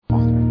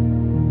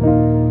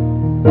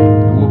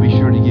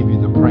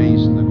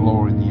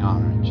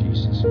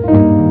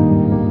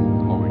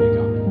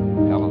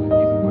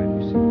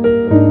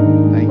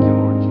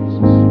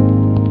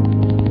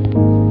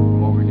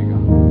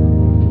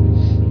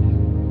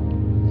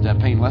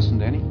that pain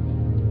lessened any?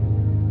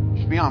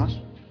 Just be honest.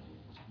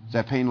 Is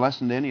that pain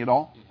lessened any at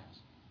all?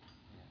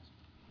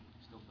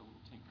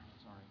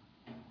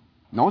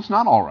 No, it's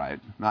not all right.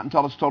 Not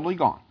until it's totally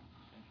gone.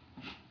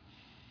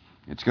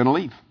 It's going to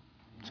leave.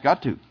 It's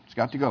got to. It's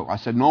got to go. I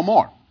said no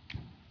more.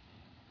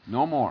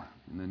 No more.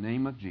 In the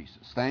name of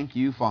Jesus. Thank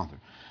you, Father.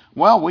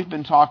 Well, we've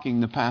been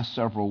talking the past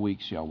several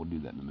weeks. Yeah, we'll do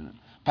that in a minute.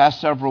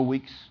 Past several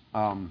weeks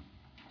about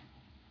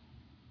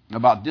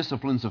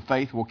disciplines of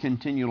faith. We'll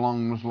continue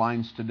along those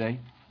lines today.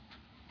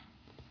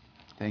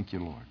 Thank you,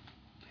 Lord.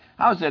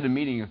 I was at a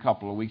meeting a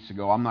couple of weeks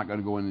ago. I'm not going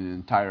to go into the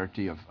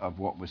entirety of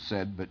what was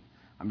said, but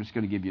I'm just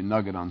going to give you a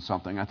nugget on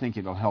something. I think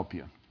it'll help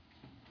you.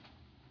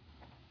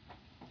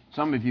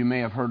 Some of you may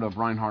have heard of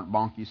Reinhard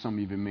Bonnke. Some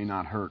of you may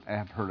not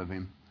have heard of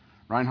him.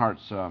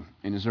 Reinhardt's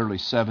in his early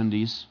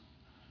 70s.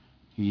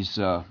 He's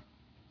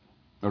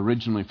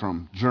originally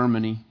from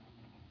Germany.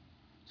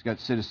 He's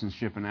got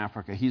citizenship in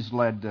Africa. He's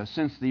led,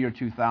 since the year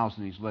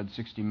 2000, he's led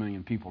 60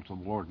 million people to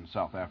the Lord in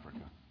South Africa.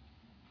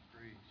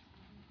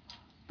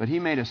 But he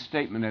made a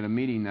statement at a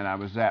meeting that I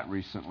was at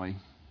recently,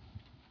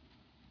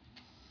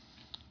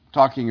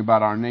 talking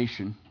about our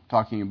nation,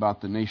 talking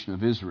about the nation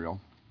of Israel.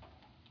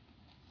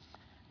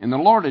 And the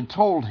Lord had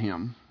told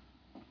him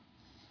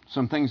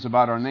some things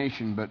about our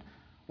nation, but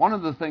one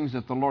of the things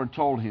that the Lord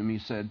told him, he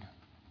said,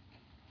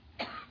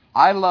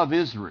 I love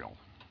Israel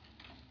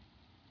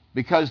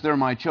because they're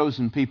my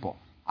chosen people.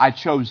 I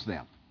chose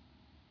them.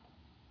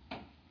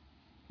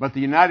 But the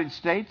United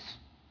States,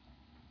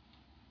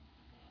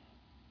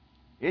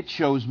 it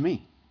chose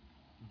me.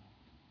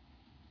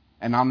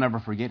 And I'll never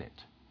forget it.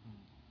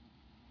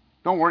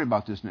 Don't worry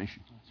about this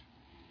nation.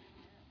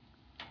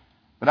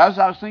 But as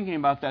I was thinking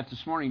about that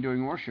this morning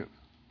during worship,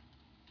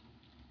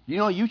 you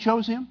know you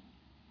chose him?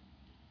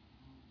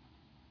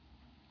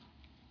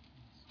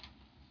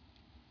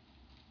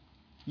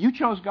 You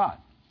chose God.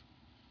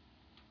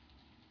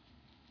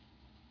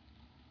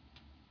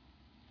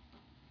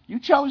 You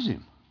chose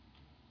him.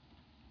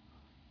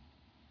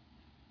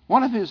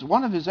 One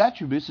of his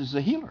attributes is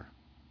a healer.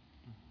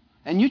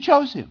 And you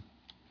chose him.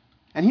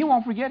 And he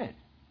won't forget it.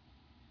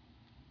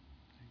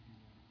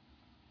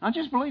 Now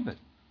just believe it.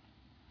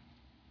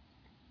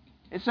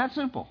 It's that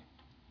simple.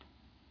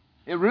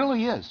 It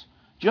really is.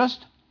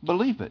 Just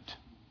believe it.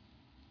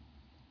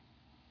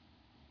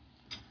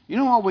 You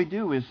know what we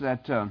do is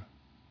that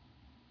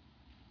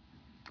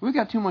we've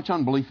got too much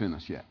unbelief in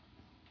us yet.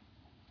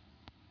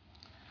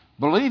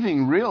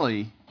 Believing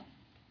really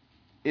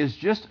is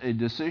just a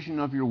decision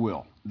of your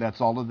will. That's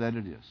all that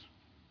it is.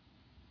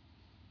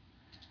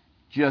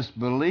 Just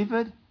believe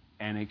it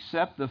and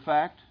accept the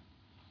fact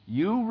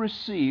you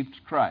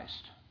received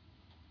Christ,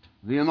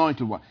 the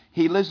Anointed One.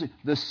 He lives,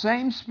 the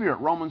same Spirit,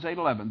 Romans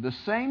 8:11, the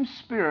same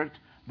Spirit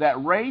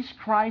that raised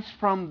Christ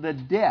from the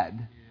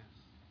dead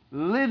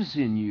lives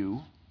in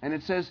you, and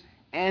it says,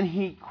 and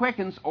He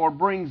quickens or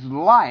brings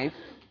life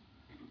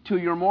to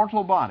your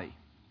mortal body.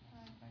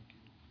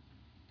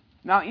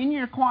 Now, in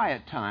your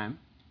quiet time,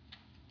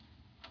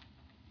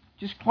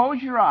 just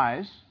close your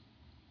eyes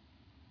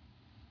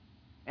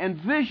and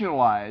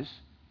visualize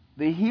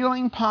the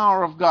healing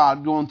power of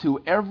God going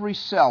through every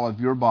cell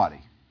of your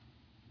body.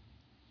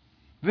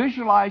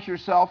 Visualize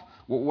yourself,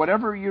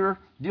 whatever you're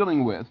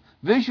dealing with,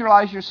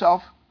 visualize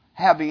yourself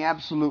having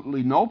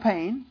absolutely no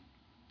pain,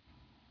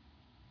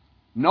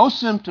 no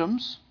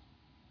symptoms,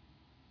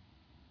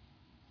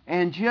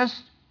 and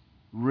just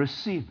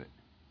receive it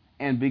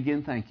and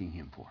begin thanking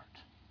Him for it.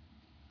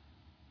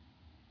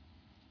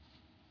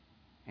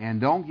 And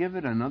don't give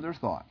it another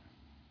thought.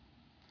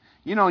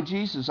 You know,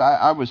 Jesus,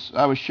 I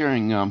was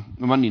sharing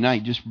Monday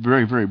night, just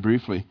very, very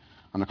briefly,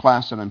 on a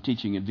class that I'm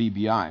teaching at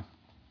VBI.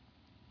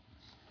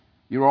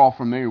 You're all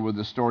familiar with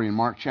the story in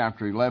Mark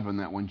chapter 11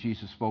 that when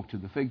Jesus spoke to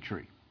the fig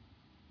tree.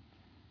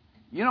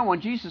 You know,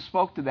 when Jesus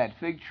spoke to that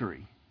fig tree,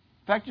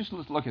 in fact, just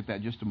let's look at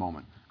that just a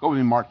moment. Go with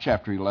me to Mark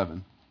chapter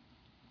 11.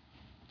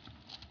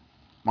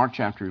 Mark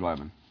chapter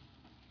 11.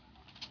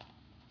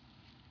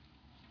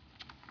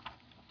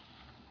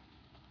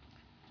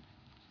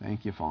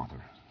 Thank you, Father.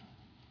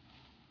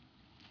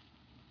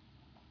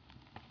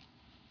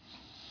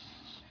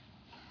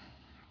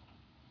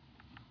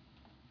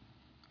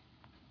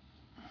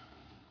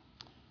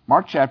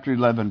 Mark chapter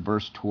 11,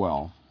 verse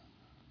 12.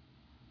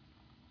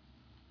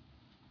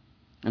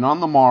 And on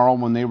the morrow,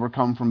 when they were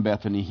come from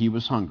Bethany, he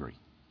was hungry.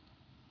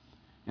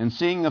 And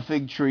seeing a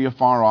fig tree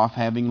afar off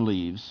having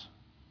leaves,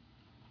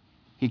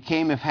 he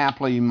came if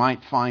haply he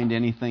might find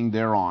anything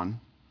thereon.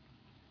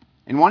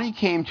 And when he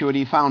came to it,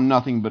 he found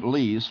nothing but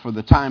leaves, for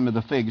the time of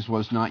the figs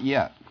was not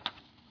yet.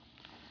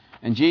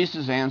 And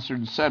Jesus answered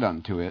and said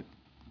unto it,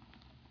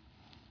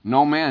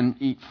 No man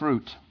eat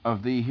fruit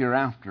of thee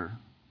hereafter,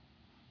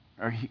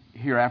 or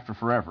hereafter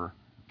forever.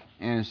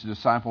 And his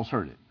disciples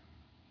heard it.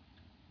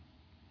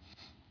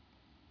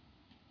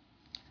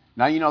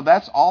 Now, you know,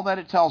 that's all that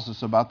it tells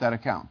us about that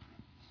account.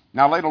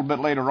 Now, a little bit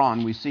later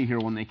on, we see here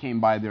when they came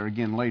by there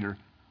again later.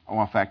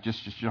 Oh, in fact,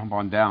 just jump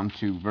on down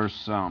to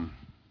verse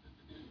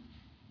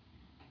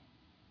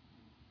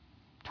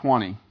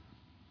 20.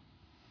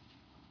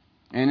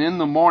 And in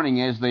the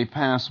morning as they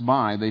passed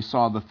by, they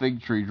saw the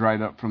fig tree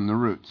dried up from the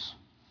roots.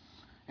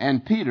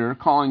 And Peter,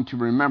 calling to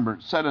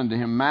remembrance, said unto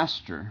him,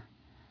 Master,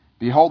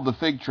 behold, the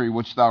fig tree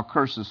which thou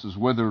cursest is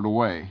withered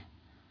away.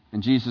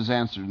 And Jesus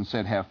answered and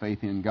said, Have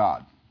faith in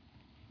God.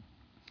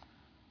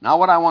 Now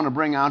what I want to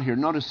bring out here,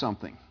 notice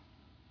something.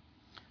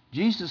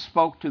 Jesus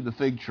spoke to the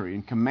fig tree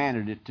and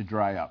commanded it to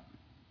dry up.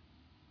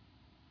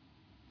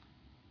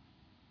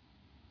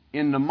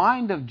 In the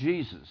mind of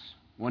Jesus,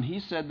 when he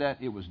said that,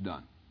 it was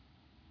done.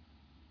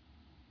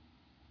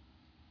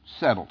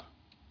 Settled.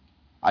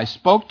 I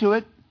spoke to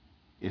it.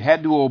 It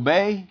had to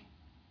obey.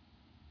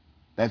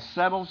 That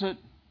settles it.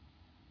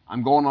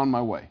 I'm going on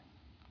my way.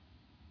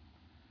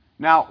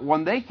 Now,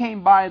 when they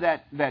came by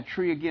that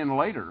tree again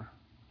later,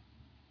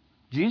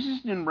 Jesus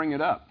didn't bring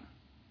it up.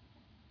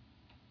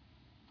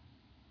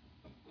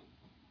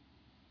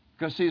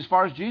 Because, see, as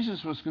far as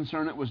Jesus was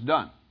concerned, it was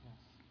done.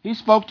 He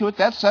spoke to it.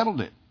 That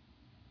settled it.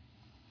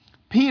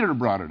 Peter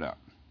brought it up.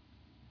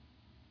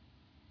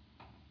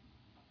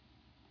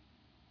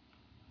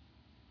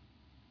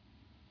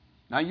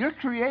 Now, you're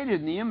created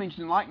in the image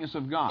and likeness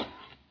of God.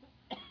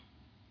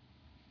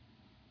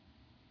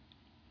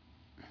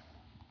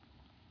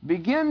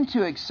 Begin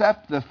to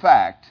accept the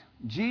fact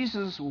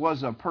Jesus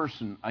was a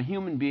person, a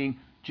human being,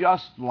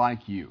 just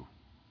like you.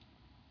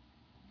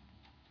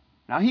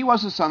 Now, he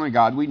was the Son of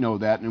God. We know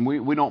that, and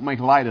we don't make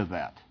light of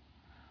that.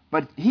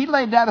 But he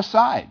laid that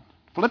aside.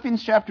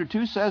 Philippians chapter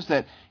 2 says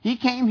that he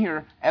came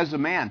here as a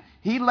man.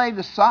 He laid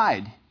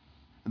aside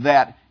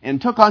that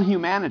and took on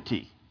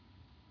humanity.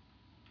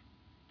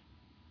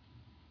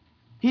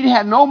 He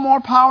had no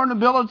more power and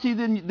ability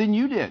than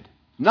you did.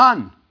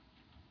 None.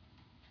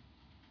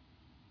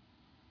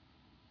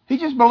 He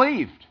just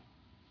believed.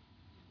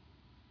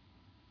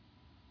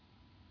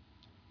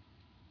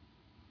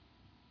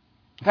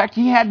 In fact,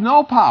 he had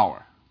no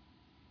power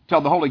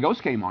till the Holy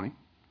Ghost came on him.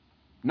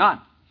 None.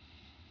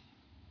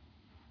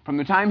 From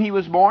the time he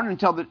was born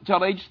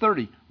until age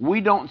 30,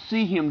 we don't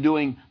see him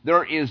doing,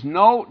 there is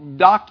no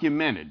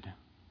documented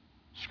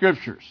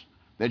scriptures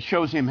that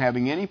shows him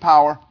having any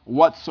power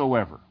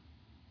whatsoever.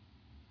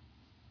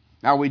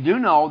 Now, we do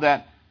know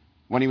that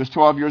when he was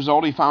 12 years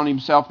old, his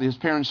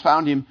parents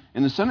found him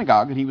in the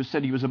synagogue, and he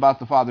said he was about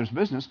the Father's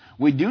business.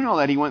 We do know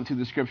that he went through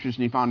the Scriptures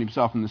and he found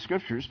himself in the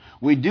Scriptures.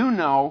 We do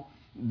know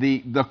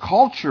the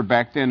culture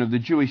back then of the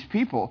Jewish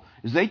people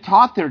is they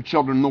taught their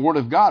children the Word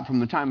of God from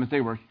the time that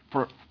they were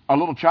for a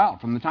little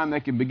child, from the time they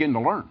could begin to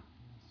learn.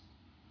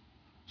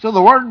 So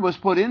the Word was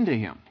put into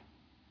him.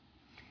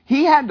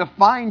 He had to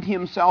find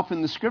himself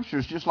in the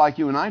Scriptures just like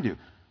you and I do.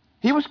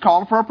 He was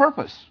called for a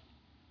purpose.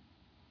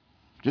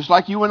 Just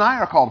like you and I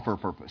are called for a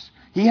purpose.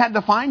 He had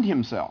to find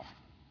himself.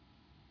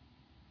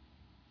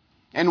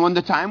 And when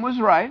the time was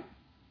right,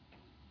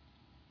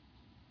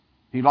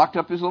 he locked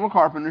up his little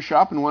carpenter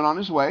shop and went on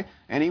his way.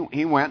 And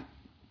he went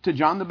to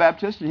John the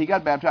Baptist and he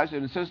got baptized.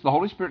 And it says the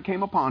Holy Spirit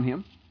came upon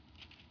him.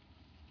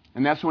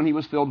 And that's when he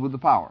was filled with the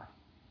power.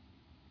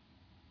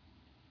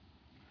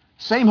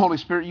 Same Holy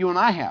Spirit you and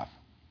I have.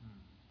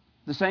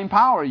 The same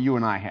power you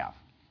and I have.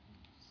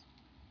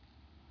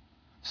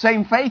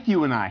 Same faith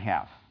you and I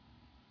have.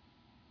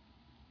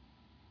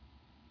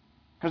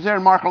 Because there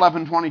in Mark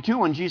 11:22,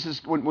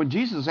 when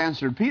Jesus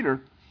answered Peter,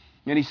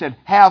 and he said,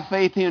 have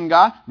faith in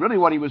God, really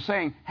what he was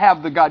saying,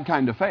 have the God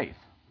kind of faith.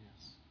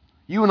 Yes.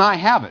 You and I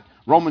have it.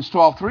 Romans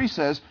 12:3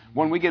 says,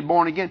 when we get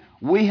born again,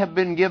 we have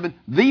been given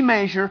the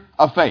measure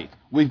of faith.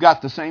 We've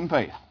got the same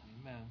faith.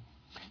 Amen.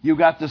 You've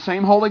got the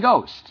same Holy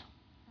Ghost.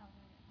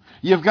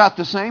 You've got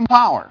the same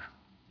power.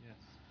 Yes.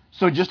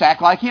 So just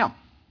act like him.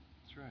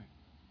 That's right.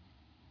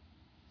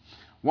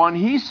 When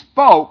he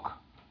spoke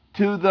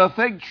to the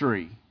fig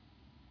tree,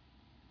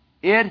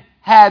 it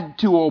had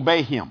to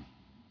obey him.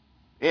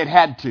 It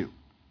had to.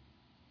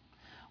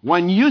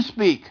 When you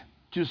speak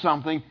to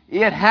something,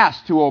 it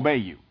has to obey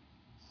you.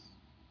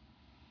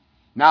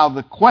 Now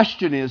the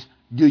question is,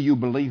 do you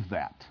believe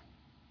that?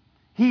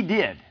 He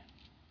did.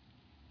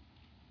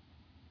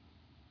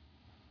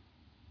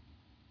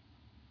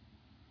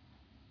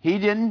 He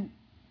didn't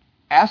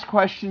ask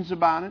questions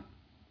about it.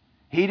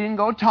 He didn't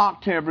go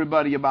talk to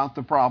everybody about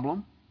the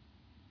problem.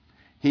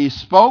 He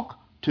spoke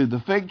to the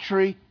fig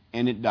tree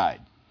and it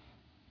died.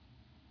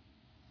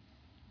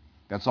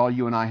 That's all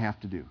you and I have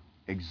to do.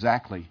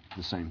 Exactly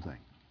the same thing.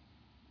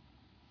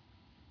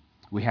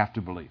 We have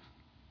to believe.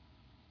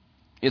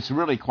 It's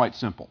really quite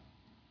simple.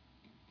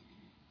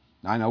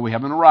 I know we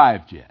haven't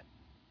arrived yet.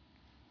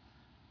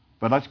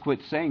 But let's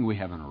quit saying we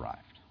haven't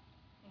arrived.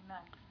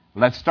 Amen.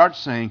 Let's start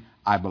saying,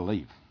 I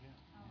believe.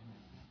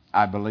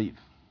 I believe.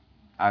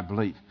 I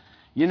believe.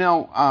 You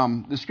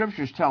know, the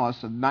Scriptures tell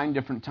us at 9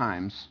 different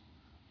times,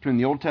 between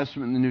the Old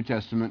Testament and the New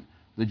Testament,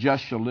 the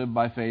just shall live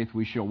by faith,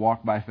 we shall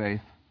walk by faith,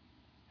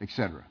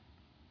 etc.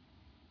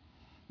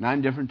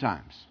 9 different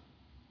times.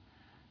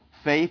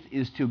 Faith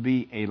is to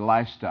be a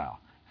lifestyle.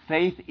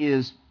 Faith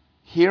is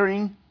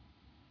hearing,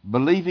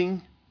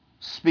 believing,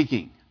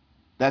 speaking.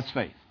 That's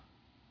faith.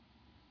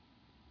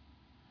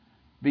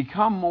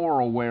 Become more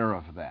aware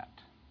of that.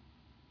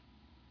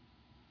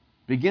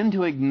 Begin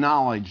to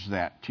acknowledge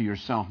that to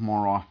yourself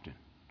more often.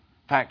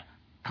 In fact,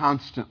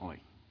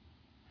 constantly.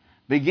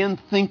 Begin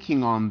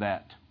thinking on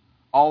that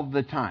all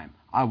the time.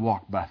 I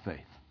walk by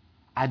faith.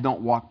 I don't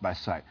walk by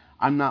sight.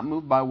 I'm not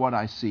moved by what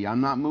I see.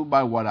 I'm not moved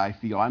by what I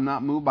feel. I'm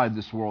not moved by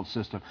this world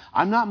system.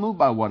 I'm not moved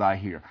by what I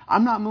hear.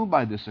 I'm not moved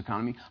by this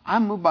economy.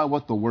 I'm moved by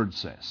what the Word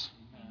says.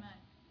 Amen.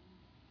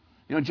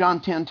 You know, John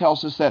 10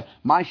 tells us that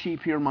my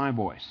sheep hear my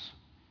voice.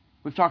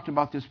 We've talked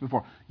about this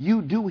before.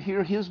 You do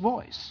hear His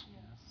voice.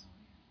 Yes.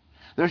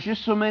 There's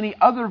just so many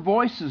other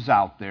voices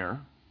out there.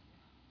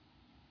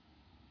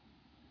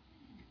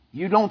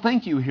 You don't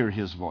think you hear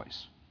His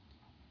voice.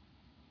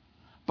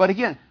 But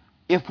again,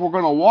 if we're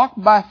going to walk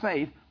by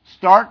faith,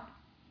 start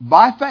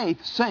by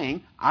faith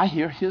saying, I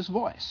hear His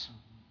voice.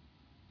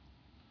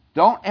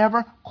 Don't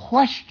ever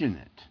question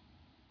it.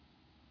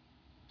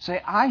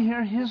 Say, I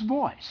hear His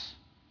voice.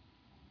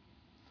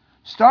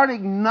 Start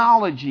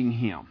acknowledging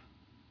Him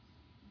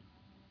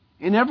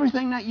in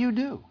everything that you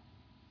do.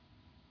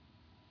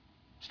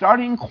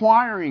 Start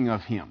inquiring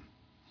of Him.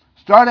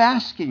 Start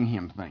asking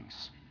Him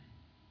things.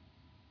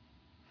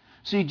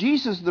 See,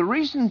 the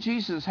reason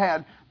Jesus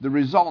had the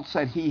results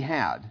that He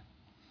had,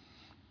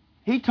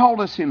 He told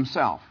us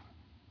Himself,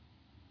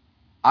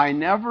 I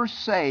never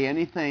say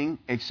anything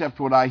except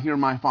what I hear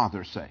my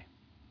Father say.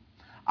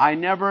 I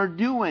never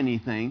do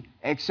anything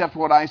except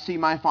what I see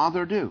my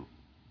Father do.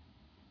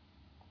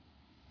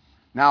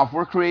 Now, if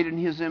we're created in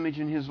His image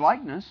and His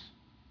likeness,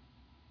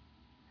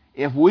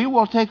 if we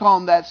will take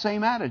on that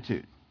same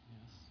attitude,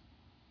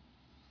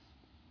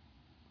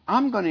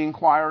 I'm going to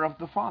inquire of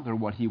the Father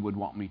what He would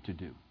want me to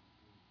do.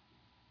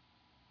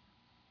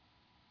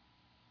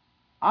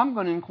 I'm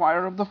going to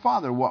inquire of the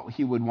Father what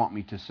He would want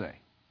me to say.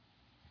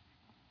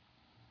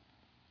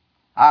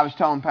 I was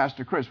telling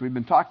Pastor Chris, we've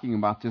been talking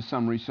about this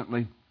some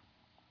recently,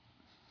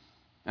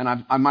 and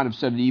I might have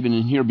said it even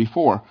in here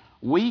before.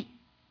 We've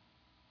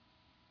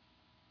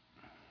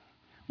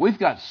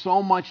got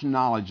so much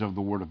knowledge of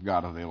the Word of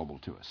God available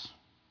to us.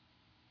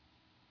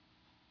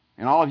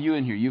 And all of you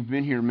in here, you've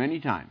been here many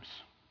times.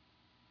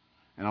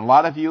 And a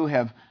lot of you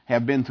have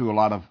been through a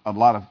lot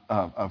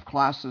of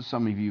classes.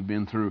 Some of you have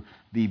been through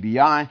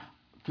VBI,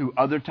 through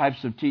other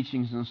types of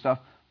teachings and stuff.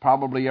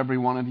 Probably every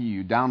one of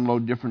you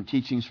download different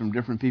teachings from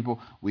different people.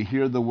 We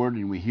hear the Word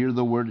and we hear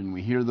the Word and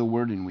we hear the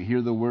Word and we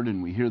hear the Word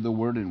and we hear the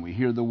Word and we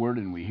hear the Word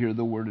and we hear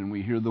the Word and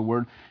we hear the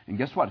Word. And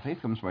guess what?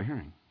 Faith comes by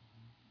hearing.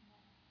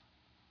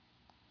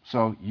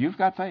 So you've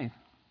got faith.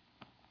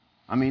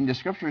 I mean, the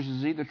Scriptures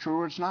is either true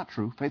or it's not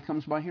true. Faith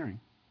comes by hearing.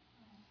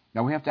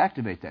 Now we have to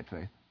activate that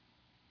faith.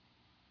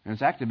 And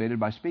it's activated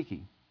by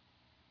speaking.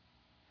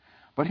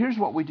 But here's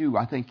what we do,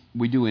 I think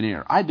we do in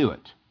air. I do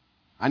it.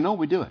 I know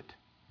we do it.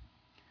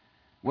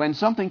 When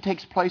something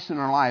takes place in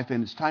our life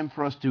and it's time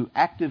for us to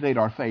activate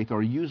our faith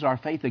or use our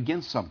faith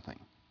against something,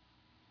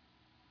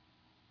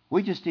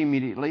 we just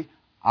immediately,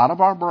 out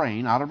of our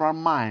brain, out of our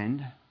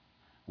mind,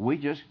 we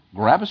just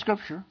grab a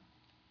Scripture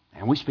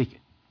and we speak it.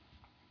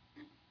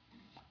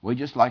 We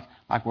just like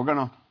we're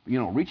going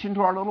to, reach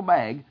into our little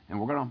bag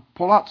and we're going to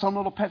pull out some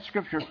little pet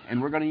Scripture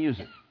and we're going to use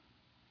it.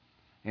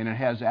 And it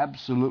has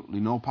absolutely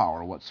no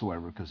power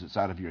whatsoever because it's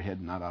out of your head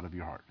and not out of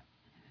your heart.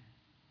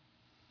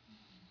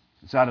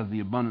 It's out of the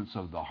abundance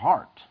of the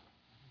heart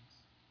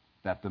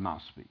that the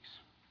mouth speaks.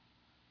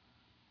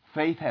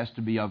 Faith has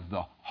to be of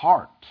the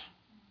heart.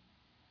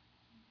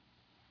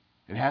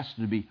 It has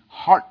to be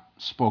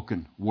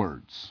heart-spoken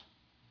words.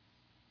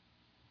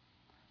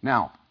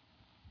 Now,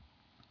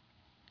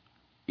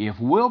 if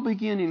we'll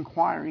begin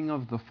inquiring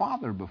of the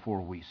Father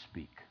before we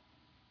speak,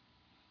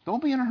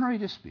 don't be in a hurry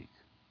to speak.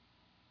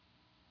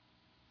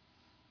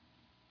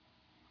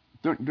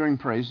 During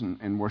praise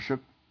and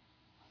worship,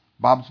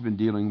 Bob's been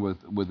dealing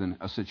with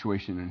a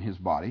situation in his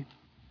body.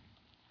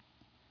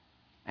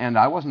 And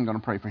I wasn't going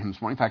to pray for him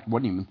this morning. In fact,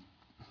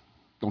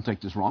 don't take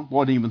this wrong,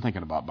 wasn't even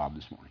thinking about Bob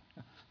this morning.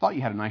 Thought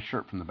you had a nice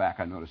shirt from the back.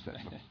 I noticed that.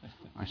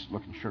 Nice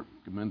looking shirt,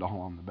 Mendel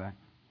on the back.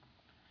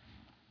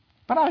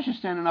 But I was just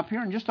standing up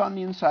here and just on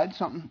the inside,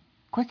 something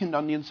quickened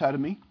on the inside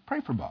of me. Pray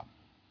for Bob.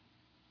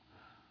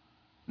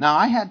 Now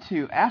I had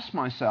to ask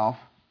myself,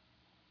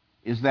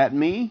 is that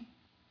me?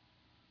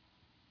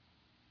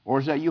 Or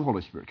is that you,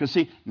 Holy Spirit? Because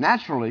see,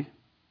 naturally,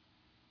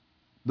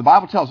 the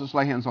Bible tells us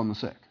lay hands on the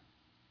sick.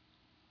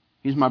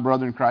 He's my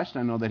brother in Christ.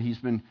 I know that he's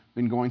been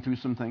going through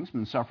some things,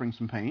 been suffering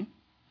some pain.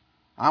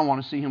 I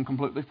want to see him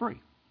completely free.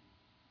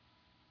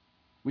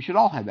 We should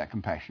all have that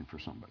compassion for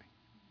somebody.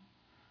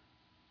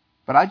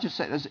 But I just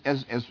said,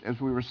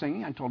 as we were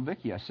singing, I told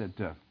Vicki, I said,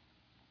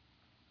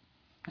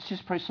 let's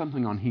just pray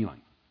something on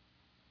healing.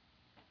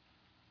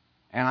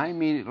 And I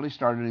immediately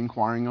started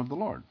inquiring of the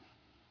Lord.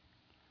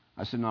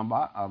 I said, now,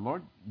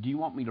 Lord, do you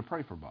want me to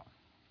pray for Bob?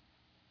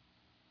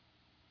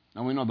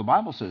 Now, we know the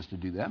Bible says to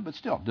do that, but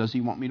still, does He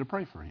want me to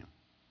pray for him?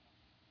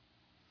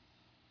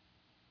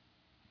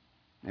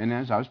 And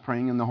as I was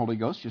praying in the Holy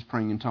Ghost, just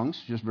praying in tongues,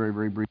 just very,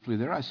 very briefly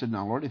there, I said,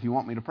 now, Lord, if you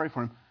want me to pray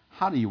for him,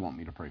 how do you want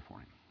me to pray for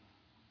him?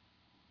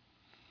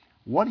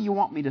 What do you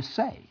want me to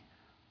say?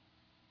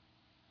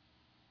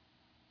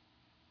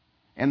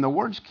 And the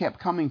words kept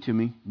coming to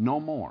me, no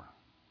more.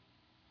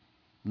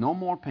 No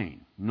more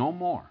pain. No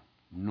more.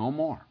 No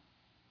more.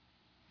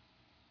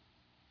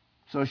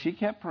 So she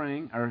kept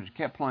praying, or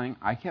kept playing.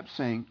 I kept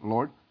saying,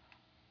 Lord,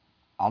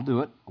 I'll do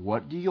it.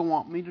 What do you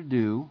want me to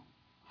do?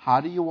 How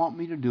do you want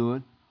me to do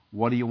it?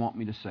 What do you want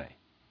me to say?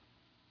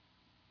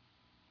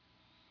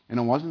 And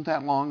it wasn't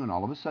that long, and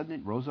all of a sudden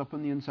it rose up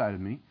on the inside of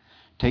me.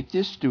 Take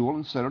this stool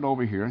and set it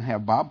over here, and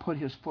have Bob put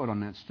his foot on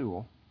that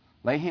stool,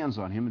 lay hands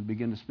on him, and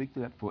begin to speak to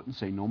that foot and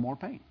say, no more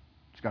pain.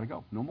 It's got to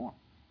go. No more.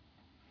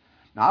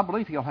 Now, I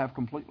believe he'll have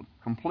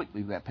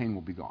completely that pain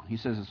will be gone. He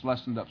says it's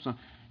lessened up. So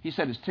he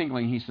said it's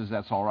tingling. He says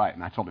that's all right.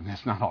 And I told him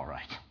that's not all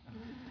right.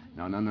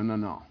 No.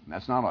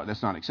 That's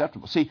not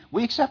acceptable. See,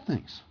 we accept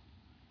things.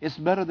 It's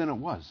better than it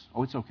was.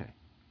 Oh, it's okay.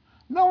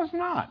 No, it's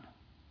not.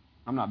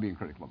 I'm not being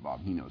critical of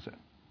Bob. He knows that.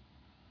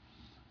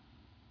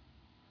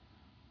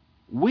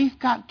 We've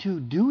got to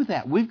do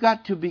that. We've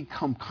got to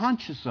become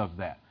conscious of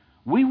that.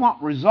 We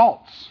want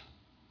results.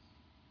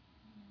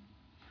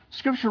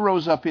 Scripture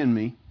rose up in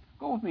me.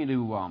 Go with me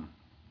to,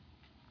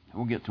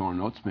 we'll get to our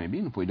notes maybe,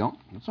 and if we don't,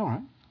 that's all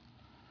right.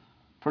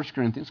 1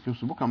 Corinthians,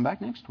 because we'll come back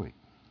next week.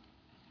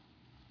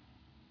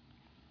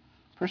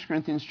 1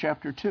 Corinthians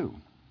chapter 2.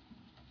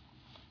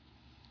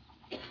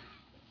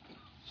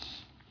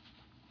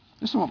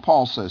 This is what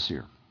Paul says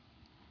here.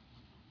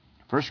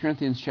 1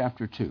 Corinthians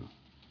chapter 2.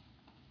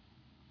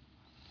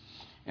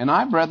 And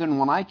I, brethren,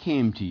 when I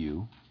came to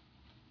you,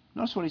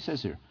 notice what he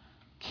says here,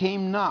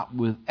 came not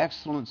with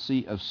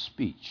excellency of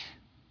speech,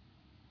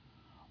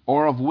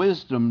 or of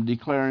wisdom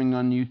declaring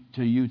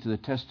unto you to the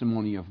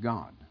testimony of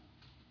God.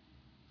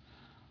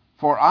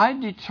 For I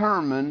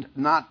determined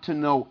not to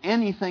know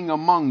anything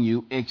among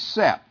you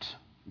except,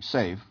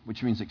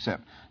 which means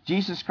except,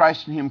 Jesus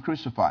Christ and Him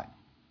crucified.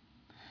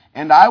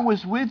 And I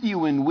was with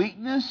you in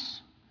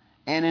weakness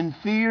and in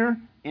fear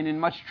and in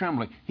much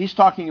trembling. He's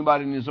talking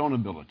about in his own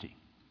ability.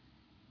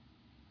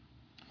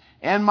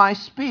 And my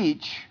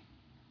speech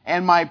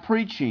and my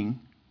preaching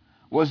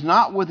was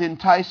not with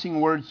enticing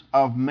words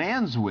of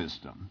man's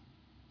wisdom.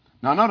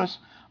 Now notice,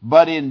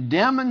 but in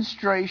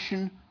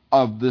demonstration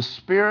of the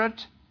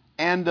Spirit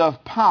and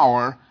of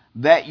power,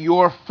 that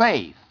your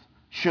faith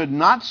should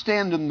not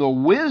stand in the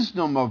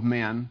wisdom of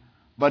men,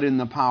 but in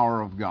the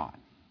power of God.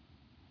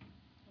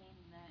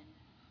 Amen.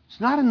 It's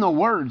not in the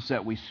words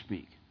that we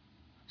speak.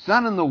 It's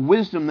not in the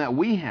wisdom that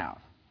we have.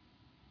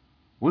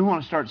 We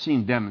want to start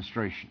seeing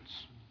demonstrations.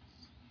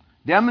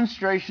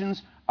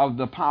 Demonstrations of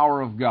the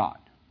power of God.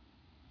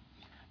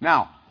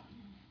 Now,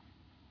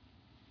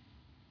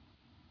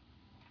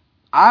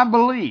 I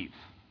believe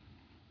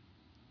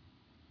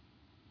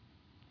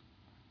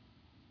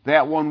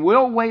that when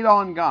we'll wait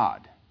on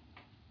God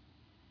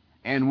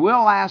and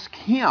we'll ask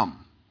Him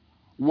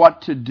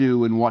what to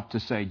do and what to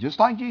say, just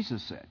like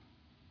Jesus said,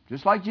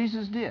 just like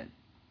Jesus did,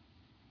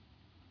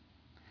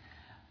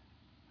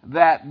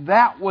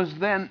 that was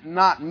then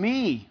not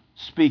me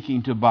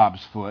speaking to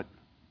Bob's foot,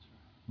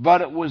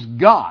 but it was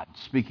God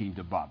speaking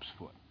to Bob's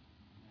foot.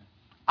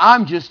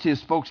 I'm just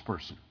His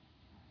spokesperson.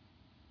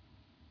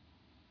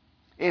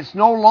 It's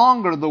no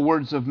longer the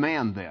words of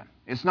man then.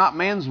 It's not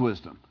man's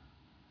wisdom.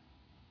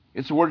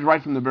 It's the words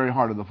right from the very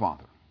heart of the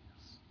Father.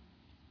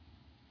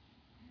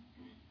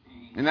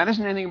 And that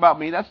isn't anything about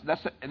me. That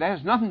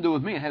has nothing to do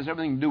with me. It has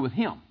everything to do with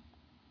Him.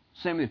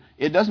 Same thing.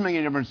 It doesn't make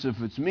any difference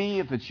if it's me,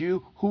 if it's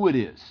you, who it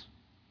is.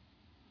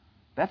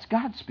 That's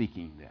God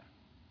speaking then.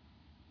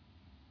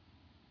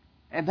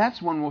 And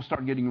that's when we'll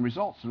start getting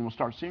results, and we'll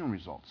start seeing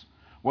results.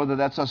 Whether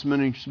that's us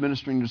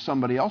ministering to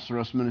somebody else or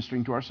us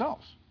ministering to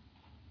ourselves.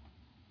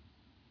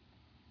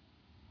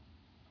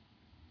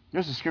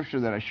 There's a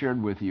scripture that I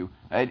shared with you.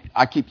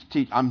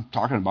 I'm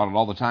talking about it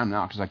all the time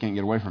now because I can't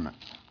get away from it.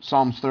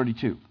 Psalms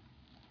 32.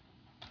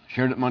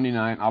 Shared it Monday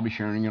night. I'll be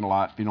sharing it a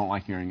lot. If you don't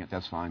like hearing it,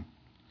 that's fine.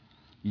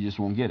 You just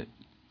won't get it.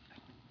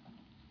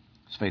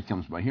 Because faith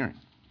comes by hearing.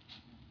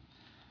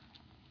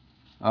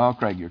 Oh,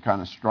 Craig, you're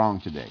kind of strong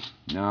today.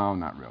 No,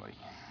 not really.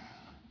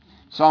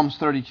 Psalms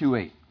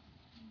 32:8.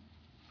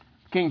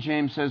 King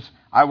James says,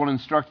 I will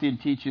instruct thee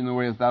and teach thee in the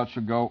way that thou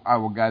shalt go. I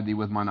will guide thee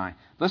with mine eye.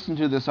 Listen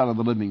to this out of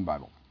the Living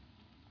Bible.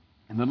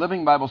 And the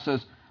Living Bible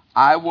says,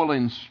 I will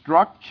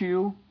instruct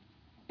you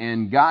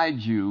and guide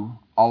you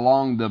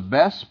along the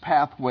best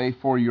pathway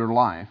for your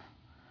life.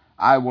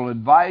 I will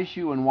advise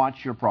you and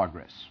watch your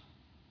progress.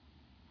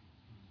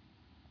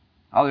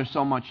 Oh, there's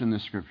so much in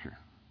this scripture.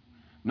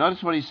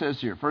 Notice what he says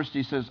here. First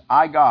he says,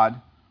 I,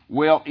 God,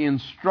 will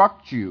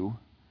instruct you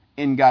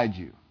and guide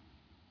you.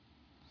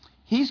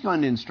 He's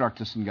going to instruct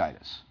us and guide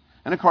us.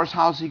 And of course,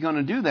 how's He going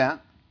to do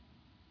that?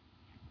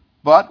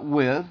 But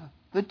with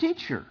the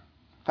teacher.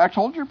 In fact,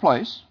 hold your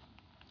place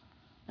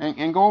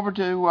and go over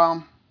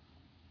to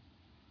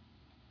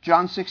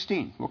John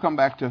 16. We'll come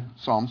back to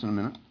Psalms in a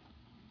minute.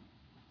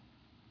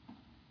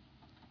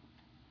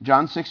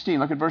 John 16,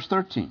 look at verse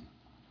 13.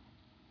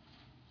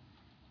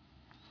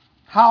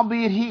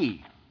 Howbeit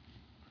He,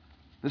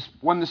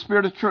 when the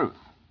Spirit of truth,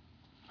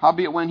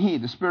 howbeit when He,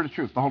 the Spirit of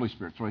truth, the Holy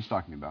Spirit, that's what He's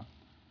talking about,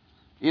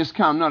 is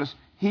come. Notice,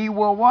 He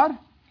will what?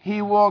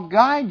 He will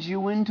guide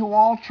you into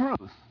all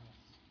truth.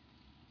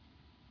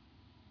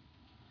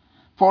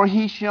 For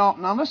he shall...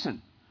 Now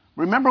listen.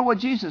 Remember what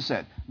Jesus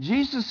said.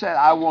 Jesus said,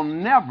 I will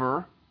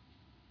never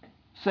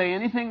say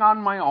anything on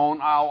my own.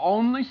 I'll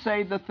only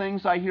say the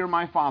things I hear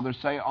my Father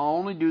say. I'll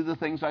only do the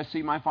things I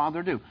see my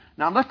Father do.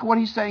 Now look at what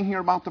he's saying here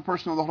about the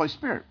person of the Holy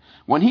Spirit.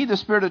 When he, the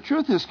Spirit of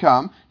truth, is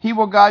come, he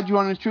will guide you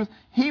unto truth.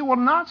 He will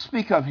not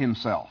speak of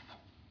himself.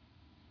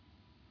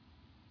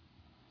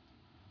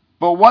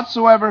 But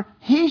whatsoever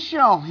he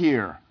shall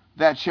hear,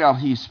 that shall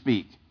he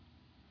speak.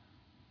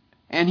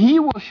 And he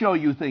will show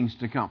you things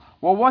to come.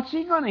 Well, what's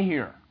he going to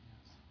hear?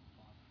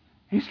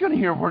 He's going to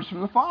hear words from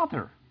the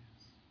Father.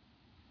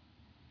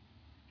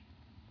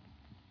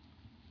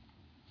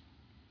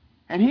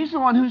 And he's the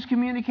one who's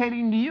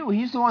communicating to you.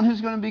 He's the one who's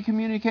going to be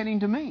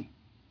communicating to me.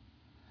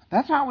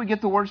 That's how we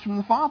get the words from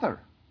the Father.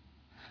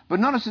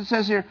 But notice it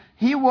says here,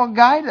 he will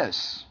guide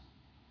us.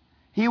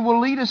 He will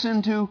lead us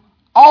into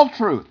all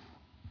truth.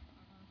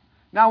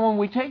 Now, when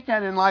we take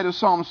that in light of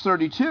Psalms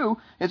 32,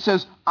 it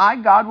says, I,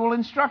 God, will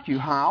instruct you.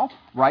 How?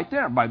 Right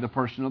there, by the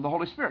person of the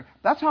Holy Spirit.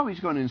 That's how he's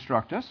going to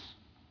instruct us.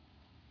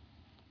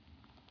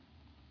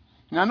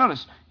 Now,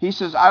 notice, he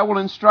says, I will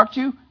instruct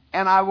you,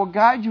 and I will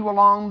guide you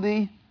along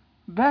the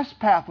best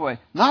pathway.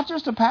 Not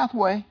just a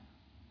pathway,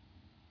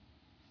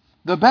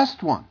 the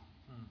best one.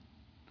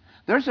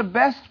 There's a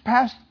best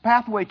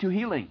pathway to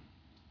healing.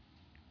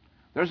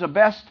 There's a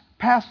best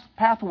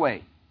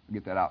pathway.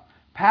 Get that out.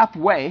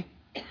 Pathway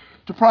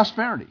to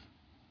prosperity.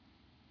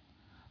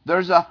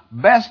 There's a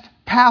best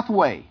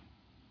pathway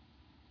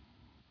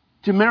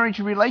to marriage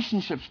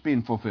relationships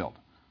being fulfilled.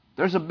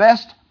 There's a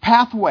best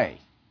pathway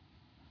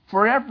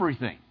for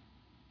everything.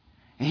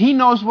 And he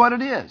knows what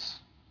it is.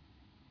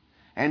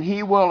 And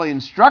he will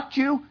instruct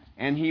you,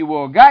 and he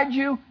will guide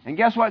you, and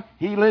guess what?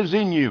 He lives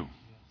in you.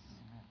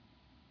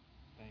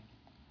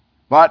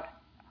 But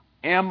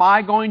am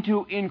I going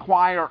to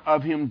inquire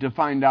of him to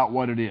find out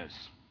what it is?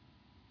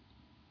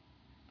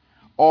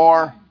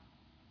 Or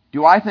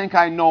do I think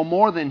I know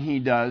more than he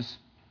does,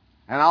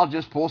 and I'll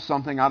just pull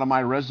something out of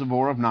my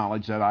reservoir of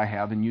knowledge that I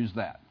have and use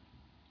that?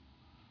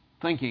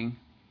 Thinking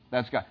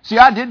that's God. See,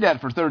 I did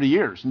that for 30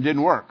 years and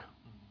didn't work.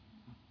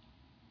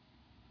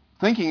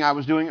 Thinking I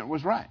was doing it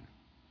was right.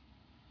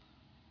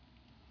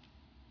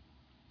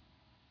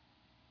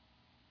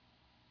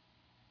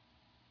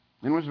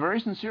 And was very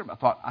sincere. I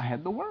thought I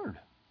had the Word.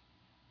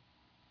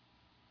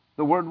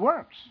 The Word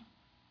works.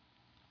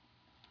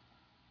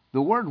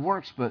 The Word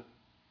works, but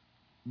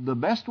the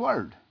best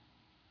Word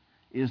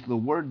is the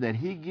Word that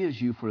he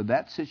gives you for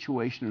that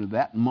situation or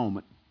that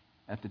moment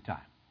at the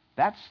time.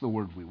 That's the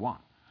Word we want.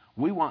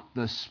 We want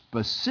the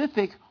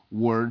specific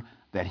Word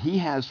that he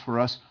has for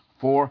us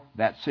for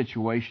that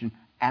situation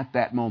at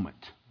that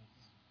moment.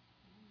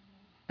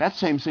 That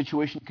same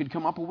situation could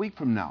come up a week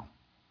from now.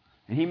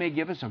 And he may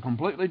give us a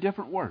completely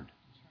different word.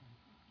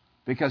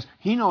 Because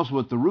he knows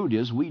what the root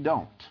is, we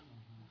don't.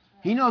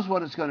 He knows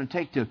what it's going to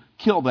take to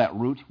kill that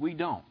root, we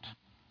don't.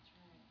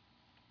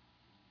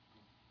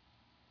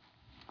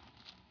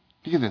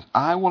 Look at this.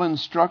 I will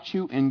instruct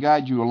you and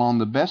guide you along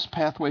the best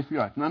pathway for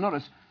your life. Now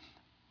notice,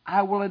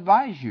 I will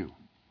advise you.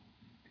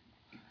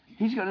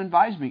 He's going to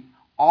advise me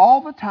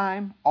all the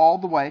time, all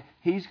the way.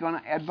 He's going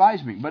to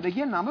advise me. But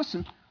again, now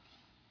listen,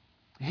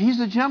 he's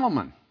a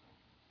gentleman.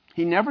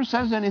 He never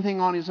says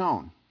anything on his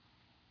own.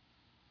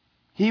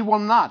 He will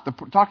not,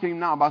 talking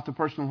now about the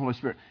person of the Holy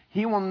Spirit,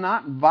 he will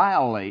not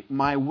violate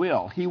my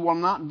will. He will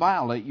not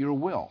violate your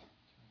will.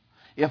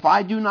 If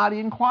I do not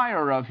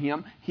inquire of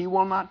him, he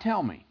will not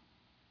tell me.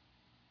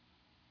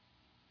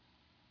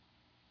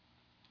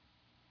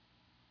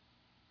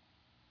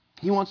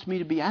 He wants me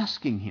to be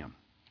asking him.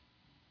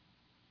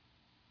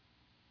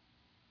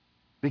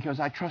 Because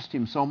I trust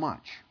him so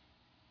much.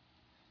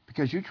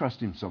 Because you trust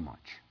him so much.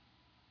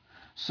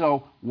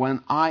 So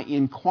when I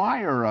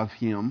inquire of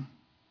him,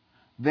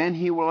 then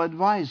he will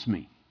advise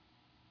me.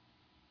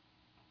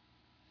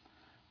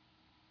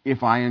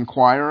 If I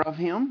inquire of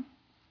him,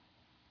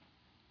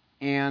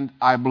 and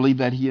I believe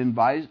that he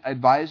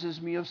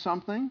advises me of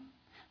something,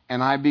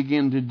 and I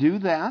begin to do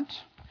that,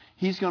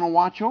 he's going to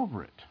watch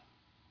over it.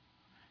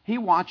 He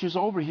watches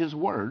over his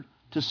word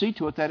to see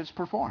to it that it's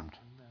performed.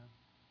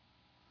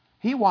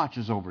 He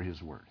watches over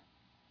his word.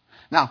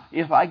 Now,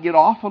 if I get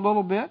off a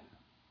little bit,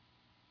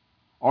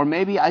 or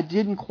maybe I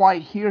didn't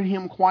quite hear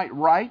him quite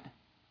right,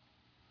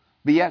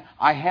 but yet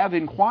I have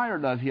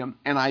inquired of him,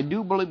 and I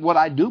do believe what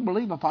I do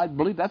believe. If I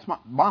believe that's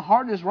my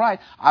heart is right,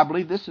 I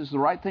believe this is the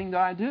right thing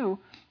that I do.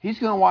 He's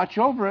going to watch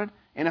over it,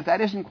 and if that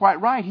isn't quite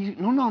right, he's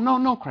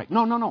no, Craig,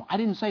 no, I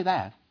didn't say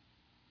that.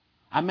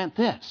 I meant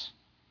this.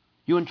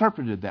 You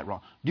interpreted that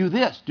wrong. Do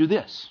this, do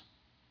this.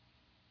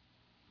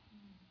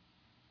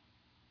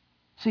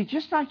 See,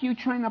 just like you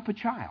train up a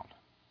child,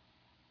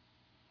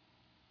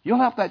 you'll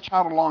help that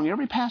child along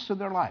every pass of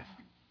their life,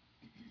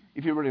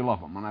 if you really love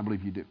them, and I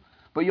believe you do.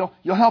 But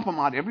you'll help them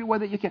out every way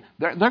that you can.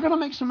 They're going to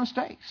make some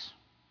mistakes.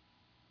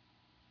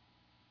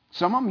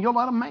 Some of them you'll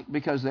let them make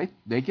because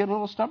they get a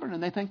little stubborn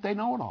and they think they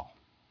know it all.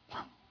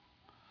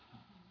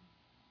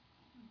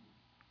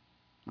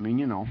 I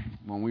mean,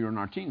 when we were in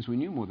our teens, we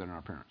knew more than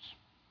our parents.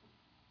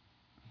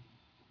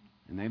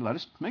 And they let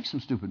us make some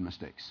stupid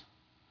mistakes.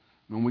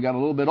 When we got a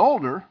little bit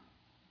older,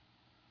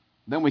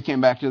 then we came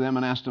back to them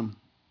and asked them,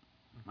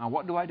 now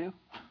what do I do?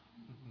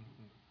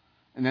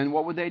 And then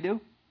what would they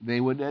do? They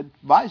would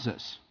advise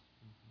us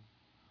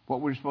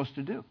what we're supposed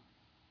to do.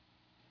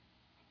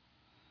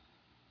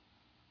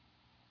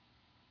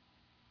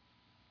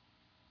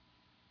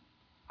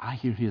 I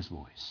hear His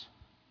voice.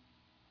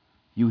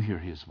 You hear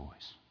His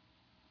voice.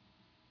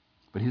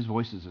 But His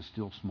voice is a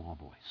still small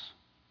voice.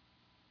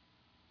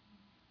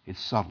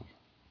 It's subtle.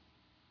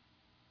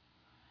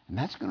 And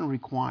that's going to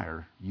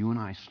require you and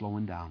I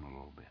slowing down a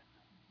little bit.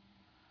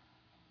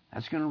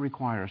 That's going to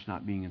require us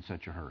not being in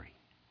such a hurry.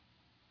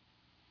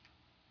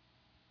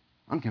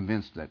 I'm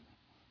convinced that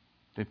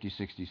 50,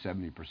 60,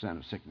 70%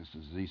 of sickness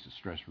and disease is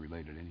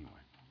stress-related anyway.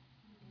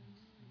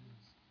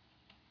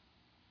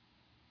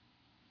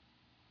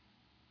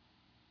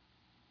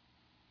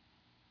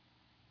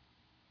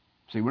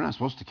 See, we're not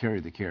supposed to carry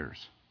the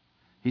cares.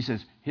 He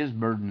says His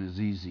burden is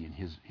easy and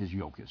His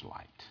yoke is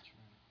light.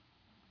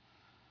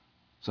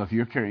 So if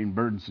you're carrying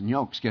burdens and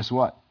yokes, guess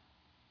what?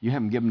 You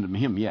haven't given them to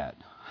Him yet.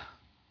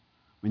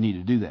 We need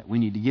to do that. We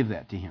need to give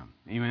that to Him.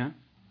 Amen?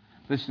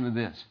 Listen to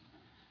this.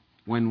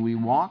 When we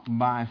walk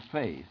by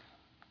faith,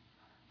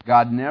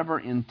 God never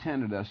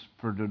intended us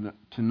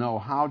to know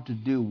how to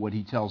do what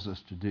He tells us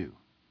to do,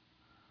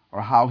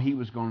 or how He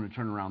was going to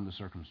turn around the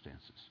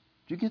circumstances.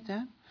 Did you get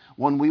that?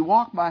 When we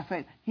walk by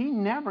faith, He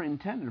never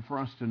intended for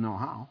us to know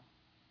how.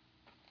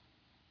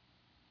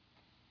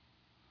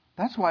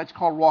 That's why it's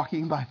called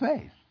walking by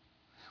faith,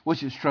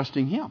 which is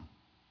trusting Him.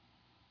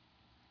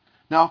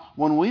 Now,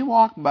 when we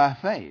walk by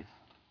faith,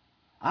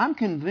 I'm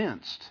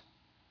convinced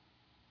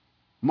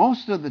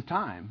most of the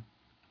time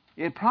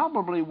it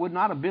probably would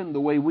not have been the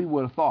way we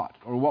would have thought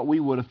or what we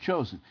would have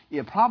chosen.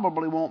 It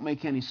probably won't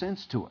make any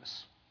sense to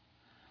us.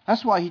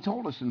 That's why He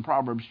told us in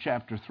Proverbs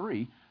chapter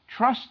 3,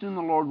 trust in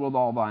the Lord with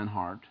all thine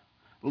heart.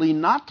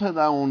 Lean not to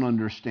thy own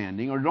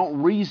understanding, or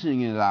don't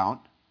reason it out.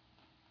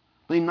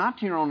 Lean not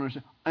to your own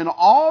understanding. In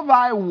all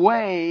thy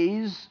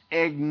ways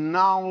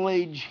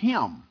acknowledge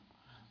Him.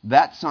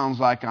 That sounds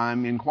like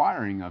I'm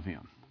inquiring of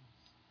Him.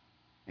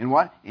 And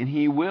what? And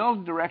He will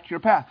direct your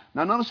path.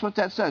 Now notice what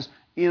that says.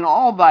 In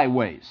all thy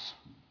ways.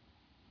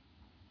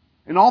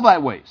 In all thy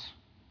ways.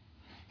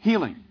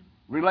 Healing,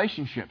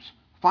 relationships,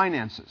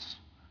 finances,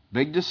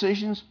 big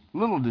decisions,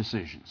 little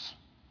decisions.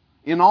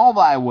 In all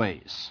thy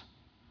ways,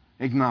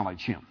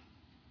 acknowledge Him.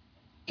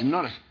 And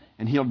notice,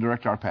 and He'll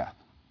direct our path.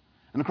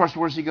 And of course,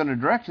 where's He going to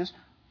direct us?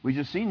 We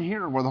just seen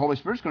here where the Holy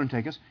Spirit's going to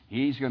take us.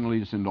 He's going to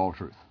lead us into all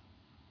truth.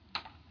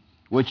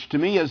 Which to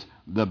me is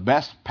the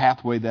best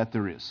pathway that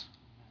there is.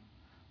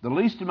 The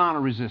least amount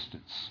of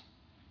resistance.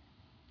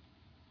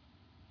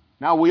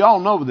 Now, we all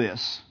know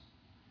this.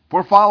 If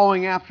we're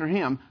following after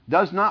Him,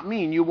 does not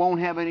mean you won't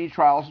have any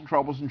trials and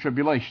troubles and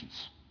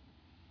tribulations.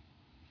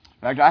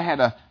 In fact, I had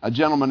a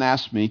gentleman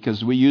ask me,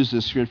 because we use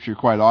this scripture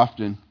quite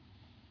often,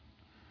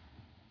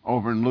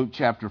 over in Luke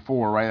chapter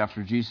 4, right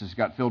after Jesus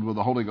got filled with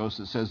the Holy Ghost,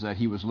 it says that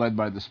He was led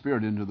by the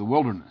Spirit into the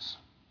wilderness.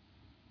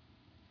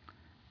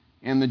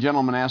 And the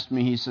gentleman asked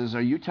me, he says,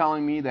 are you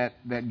telling me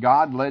that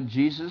God led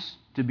Jesus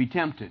to be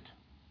tempted?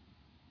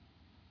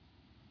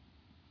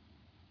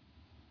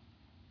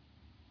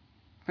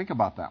 Think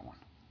about that one.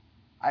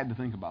 I had to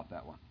think about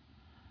that one.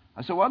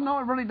 I said, well, no,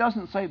 it really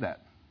doesn't say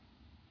that.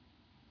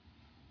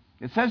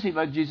 It says He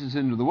led Jesus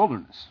into the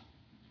wilderness.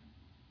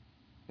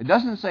 It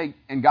doesn't say,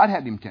 and God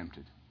had Him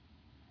tempted.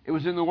 It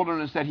was in the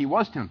wilderness that He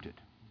was tempted.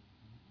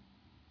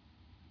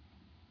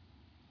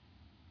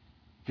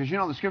 Because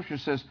the Scripture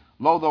says,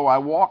 lo, though I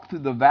walk through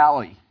the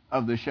valley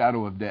of the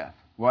shadow of death,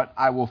 what?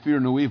 I will fear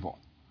no evil.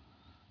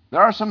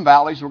 There are some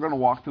valleys we're going to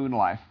walk through in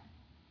life.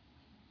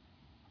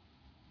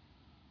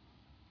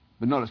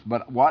 But notice,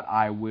 but what?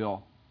 I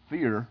will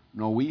fear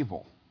no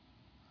evil.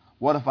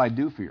 What if I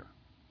do fear?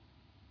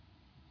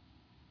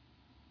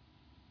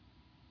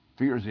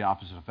 Fear is the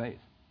opposite of faith.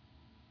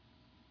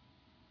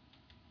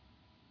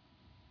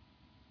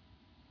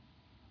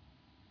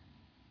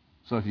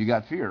 So if you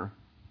got fear,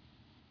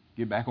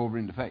 get back over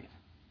into faith.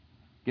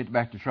 Get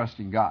back to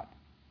trusting God.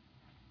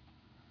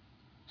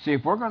 See,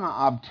 if we're going to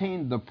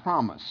obtain the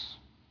promise,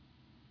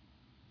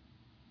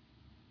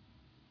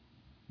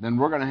 then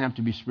we're going to have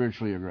to be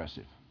spiritually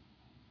aggressive.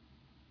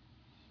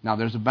 Now,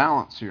 there's a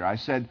balance here. I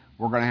said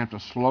we're going to have to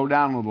slow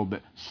down a little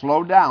bit.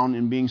 Slow down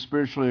and being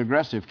spiritually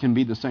aggressive can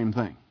be the same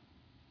thing.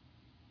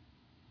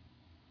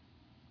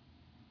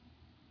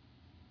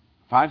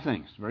 5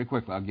 things. Very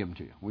quickly, I'll give them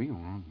to you.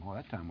 Well,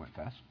 that time went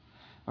fast.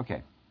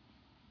 Okay.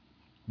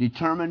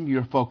 Determine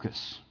your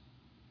focus.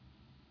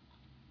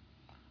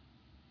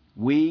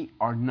 We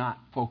are not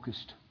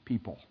focused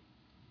people.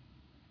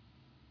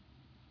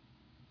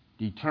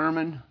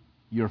 Determine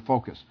your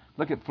focus.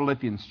 Look at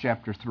Philippians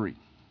chapter 3.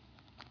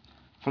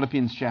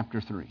 Philippians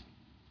chapter 3.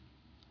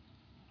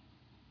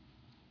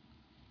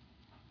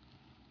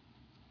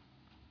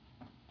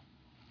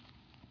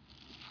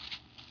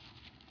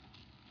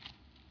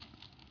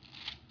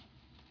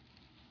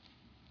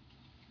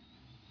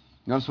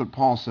 Notice what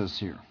Paul says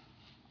here.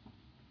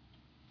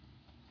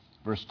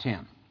 Verse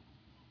 10.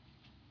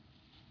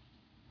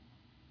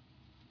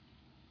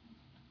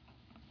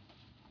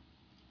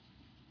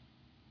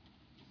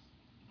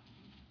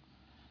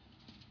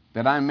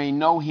 That I may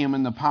know him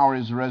in the power of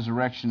his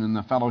resurrection and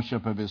the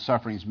fellowship of his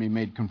sufferings, be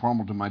made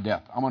conformable to my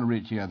death. I want to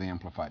read it to you out of the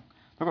Amplified.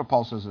 Look what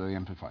Paul says out of the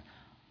Amplified.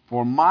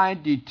 For my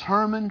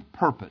determined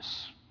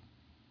purpose.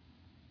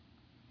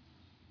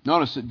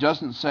 Notice it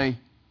doesn't say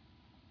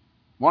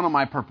one of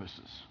my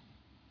purposes.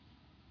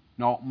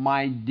 No,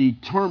 my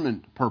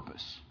determined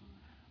purpose.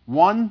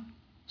 One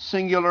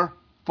singular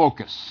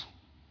focus.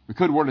 We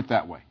could word it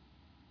that way.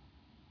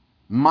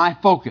 My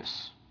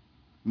focus.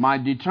 My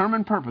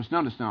determined purpose.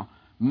 Notice now.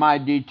 My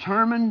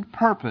determined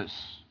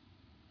purpose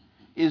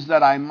is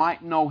that I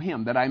might know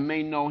him, that I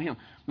may know him.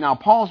 Now,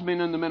 Paul's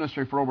been in the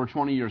ministry for over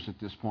 20 years at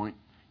this point,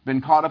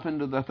 been caught up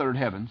into the third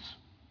heavens,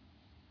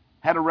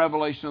 had a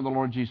revelation of the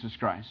Lord Jesus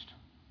Christ,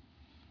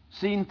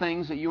 seen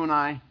things that you and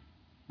I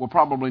will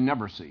probably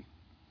never see. In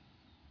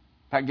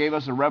fact, gave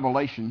us a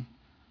revelation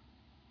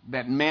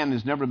that man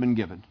has never been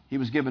given. He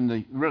was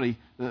given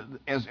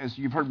as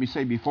you've heard me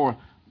say before,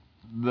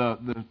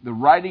 the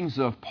writings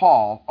of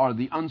Paul are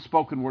the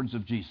unspoken words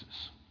of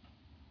Jesus.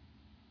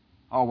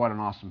 Oh, what an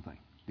awesome thing.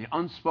 The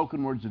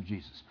unspoken words of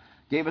Jesus.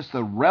 Gave us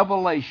the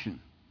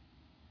revelation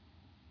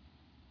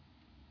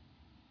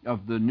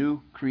of the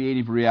new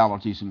creative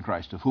realities in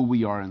Christ, of who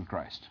we are in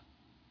Christ.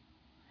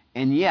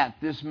 And yet,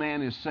 this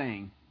man is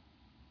saying,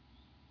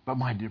 but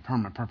my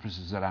determined purpose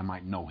is that I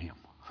might know him.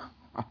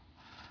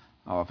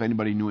 Oh, if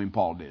anybody knew him,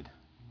 Paul did.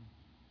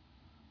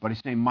 But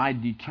he's saying, my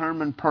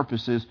determined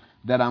purpose is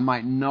that I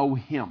might know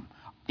him.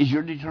 Is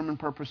your determined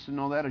purpose to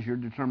know that? Is your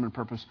determined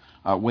purpose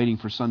waiting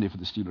for Sunday for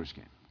the Steelers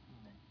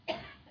game?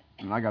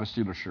 And I got a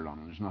Steelers shirt on,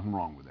 and there's nothing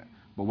wrong with that.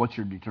 But what's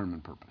your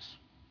determined purpose?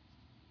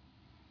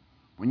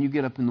 When you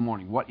get up in the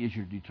morning, what is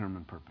your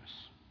determined purpose?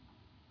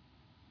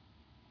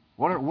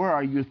 Where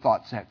are your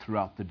thoughts at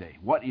throughout the day?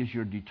 What is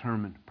your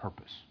determined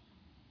purpose?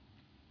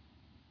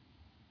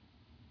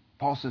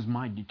 Paul says,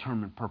 my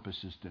determined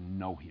purpose is to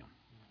know him.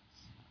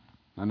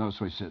 Now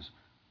notice what he says.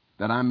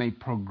 That I may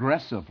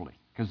progressively,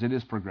 because it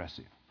is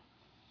progressive,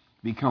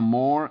 become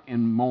more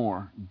and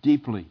more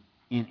deeply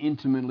and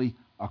intimately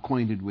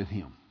acquainted with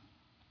him.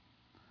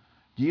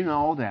 Do you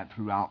know that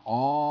throughout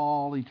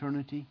all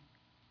eternity,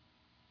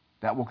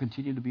 that will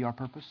continue to be our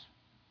purpose?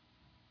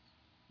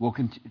 We'll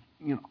continue,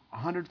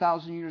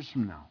 100,000 years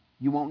from now,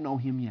 you won't know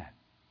him yet.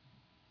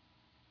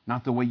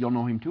 Not the way you'll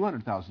know him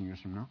 200,000 years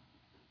from now.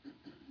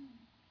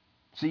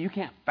 See, you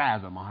can't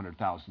fathom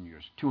 100,000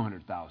 years,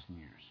 200,000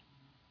 years.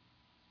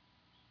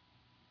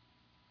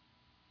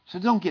 So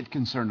don't get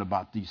concerned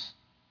about these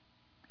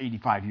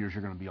 85 years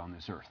you're going to be on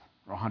this earth,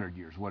 or 100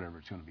 years, whatever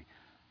it's going to be.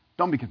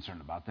 Don't be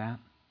concerned about that.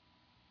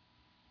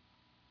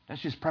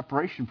 That's just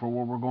preparation for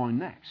where we're going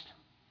next.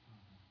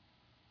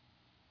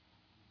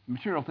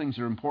 Material things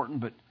are important,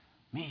 but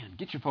man,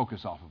 get your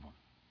focus off of them.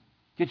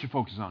 Get your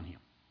focus on him.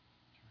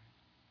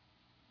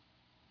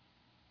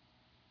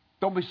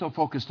 Don't be so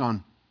focused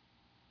on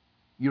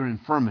your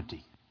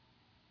infirmity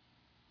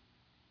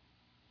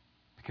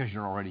because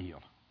you're already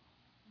healed.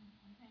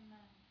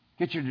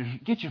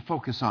 Get your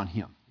focus on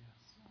him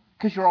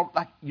because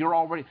you're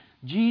already.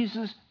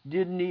 Jesus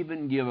didn't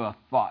even give a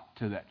thought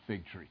to that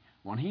fig tree.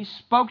 When he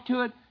spoke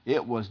to it,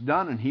 it was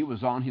done and he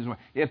was on his way.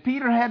 If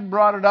Peter had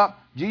brought it up,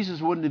 Jesus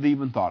wouldn't have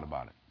even thought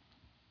about it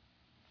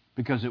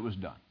because it was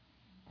done.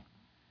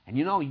 And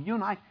you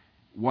and I,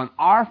 when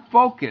our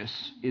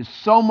focus is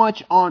so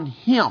much on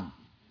him,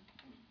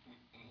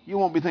 you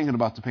won't be thinking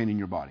about the pain in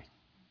your body.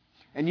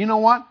 And you know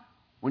what?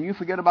 When you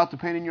forget about the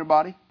pain in your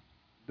body,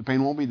 the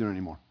pain won't be there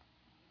anymore.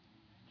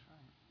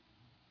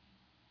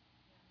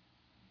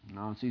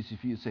 Now, it's easy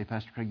for you to say,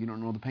 Pastor Craig, you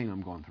don't know the pain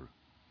I'm going through.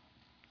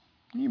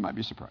 You might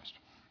be surprised.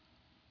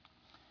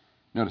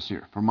 Notice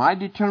here, for my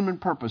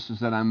determined purpose is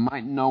that I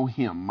might know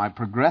him, might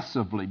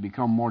progressively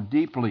become more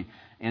deeply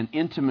and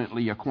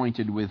intimately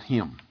acquainted with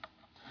him,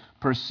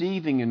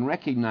 perceiving and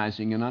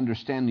recognizing and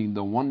understanding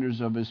the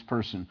wonders of his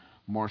person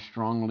more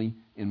strongly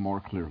and more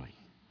clearly.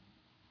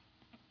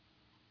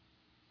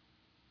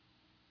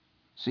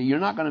 See, you're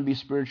not going to be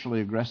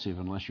spiritually aggressive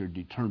unless you're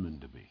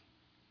determined to be,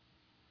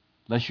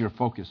 unless your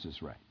focus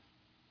is right.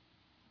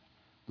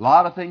 A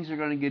lot of things are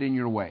going to get in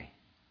your way.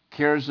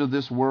 Cares of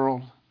this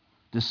world,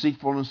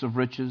 deceitfulness of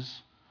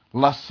riches,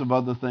 lusts of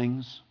other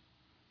things.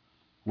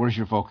 Where's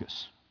your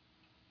focus?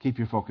 Keep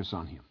your focus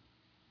on him.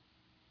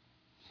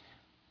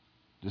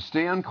 To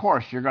stay on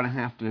course, you're going to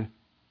have to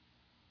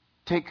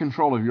take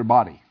control of your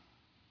body.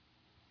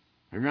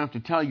 You're going to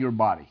have to tell your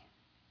body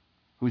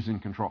who's in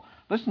control.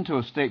 Listen to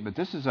a statement.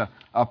 This is a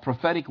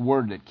prophetic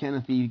word that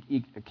Kenneth E.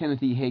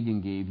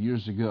 Hagin gave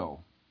years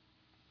ago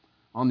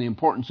on the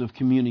importance of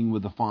communing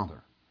with the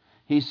Father.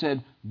 He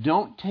said,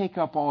 don't take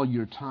up all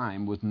your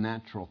time with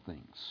natural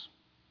things.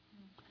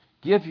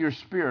 Give your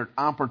spirit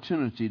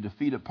opportunity to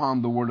feed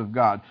upon the Word of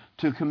God,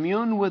 to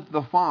commune with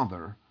the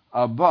Father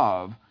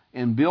above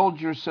and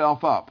build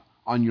yourself up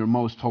on your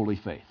most holy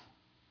faith.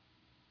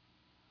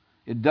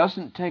 It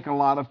doesn't take a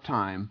lot of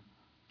time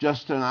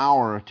just an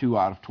hour or two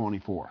out of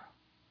 24.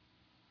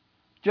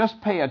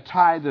 Just pay a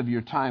tithe of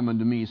your time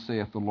unto me,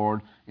 saith the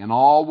Lord, and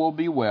all will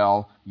be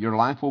well, your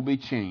life will be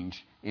changed,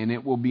 and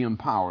it will be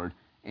empowered,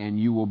 and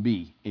you will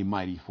be a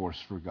mighty force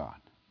for God.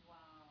 Wow.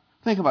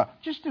 Think about it.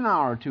 Just an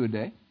hour or two a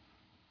day.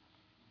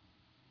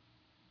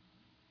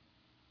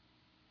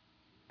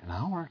 An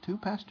hour or two,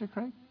 Pastor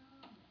Craig?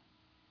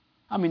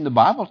 I mean, the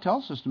Bible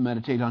tells us to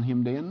meditate on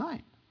Him day and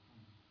night.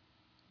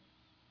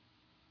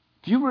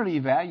 If you really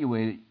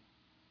evaluate it,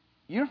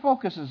 your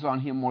focus is on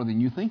Him more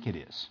than you think it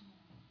is.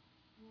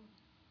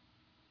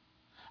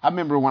 I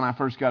remember when I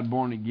first got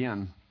born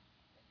again,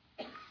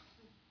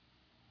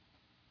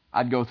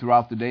 I'd go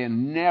throughout the day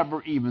and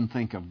never even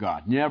think of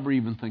God, never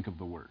even think of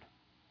the Word.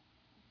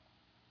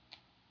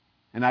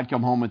 And I'd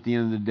come home at the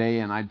end of the day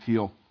and I'd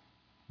feel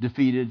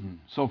defeated and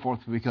so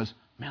forth because,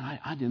 man,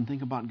 I didn't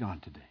think about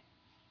God today.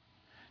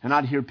 And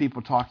I'd hear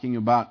people talking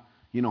about,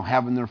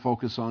 having their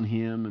focus on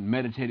Him and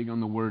meditating on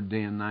the Word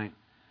day and night.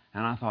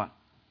 And I thought,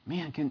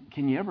 man,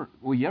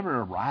 will you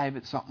ever arrive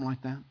at something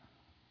like that?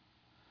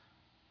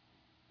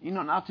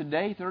 Now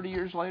today, 30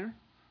 years later,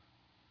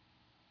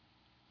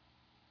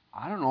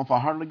 I don't know if I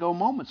hardly go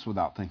moments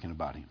without thinking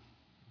about Him.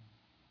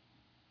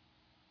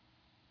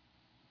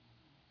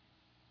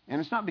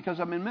 And it's not because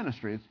I'm in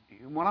ministry.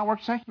 When I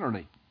worked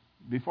secularly,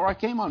 before I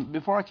came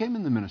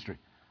in the ministry,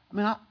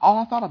 all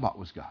I thought about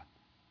was God.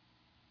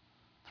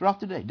 Throughout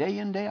the day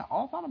in, day out,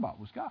 all I thought about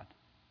was God.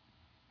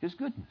 His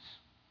goodness.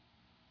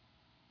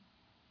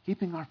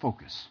 Keeping our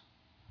focus.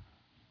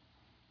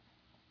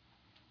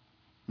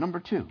 Number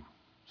 2.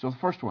 So the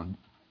first one,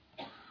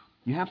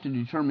 you have to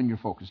determine your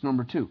focus.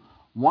 Number 2,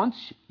 once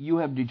you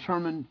have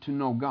determined to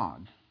know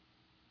God,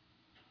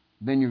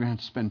 then you're going to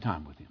have to spend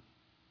time with Him.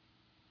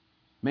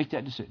 Make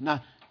that decision.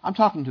 Now, I'm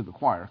talking to the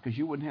choir because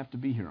you wouldn't have to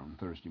be here on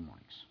Thursday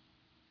mornings.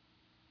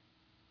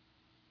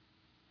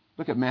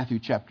 Look at Matthew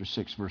chapter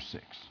 6, verse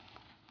 6.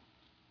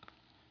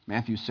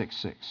 Matthew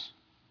 6:6.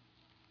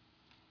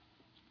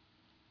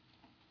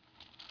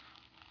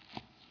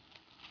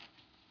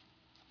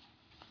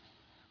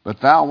 But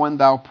thou, when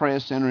thou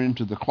prayest, enter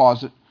into the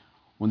closet.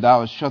 When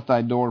thou hast shut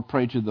thy door,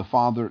 pray to the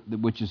Father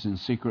which is in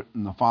secret,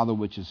 and the Father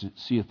which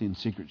seeth in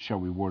secret shall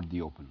reward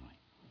thee openly.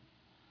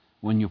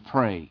 When you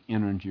pray,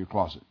 enter into your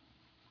closet.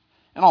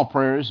 And all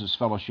prayer is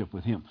fellowship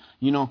with Him.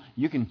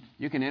 You can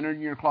enter in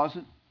your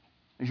closet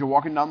as you're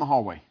walking down the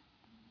hallway.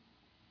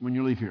 When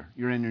you leave here,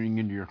 you're entering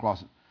into your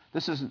closet.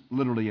 This isn't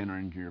literally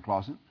entering into your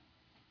closet.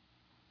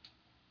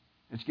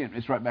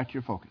 It's right back to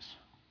your focus.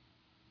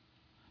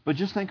 But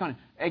just think on it.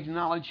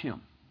 Acknowledge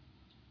Him.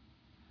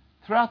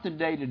 Throughout the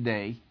day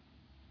today,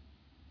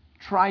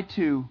 try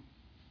to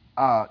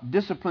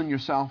discipline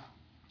yourself.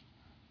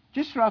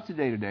 Just throughout the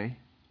day today,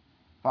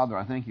 Father,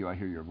 I thank you, I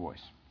hear your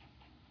voice.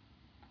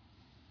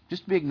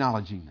 Just be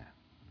acknowledging that.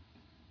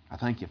 I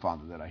thank you,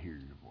 Father, that I hear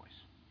your voice.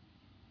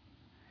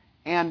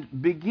 And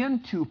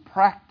begin to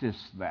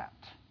practice that.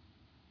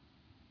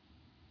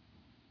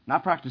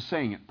 Not practice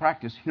saying it,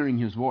 practice hearing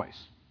His voice.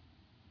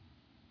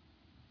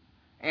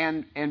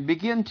 And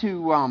begin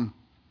to,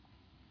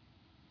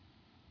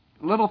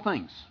 little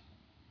things.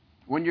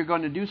 When you're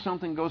going to do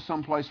something, go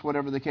someplace,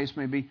 whatever the case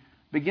may be,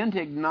 begin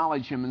to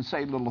acknowledge Him and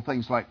say little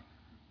things like,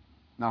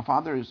 now,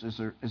 Father, is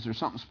there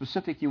something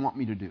specific you want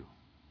me to do?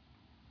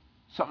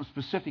 Something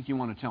specific you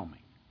want to tell me?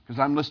 Because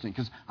I'm listening,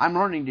 because I'm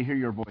learning to hear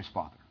your voice,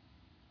 Father.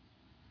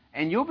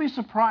 And you'll be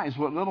surprised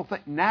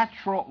what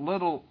natural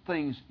little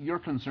things you're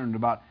concerned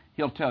about,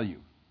 He'll tell you.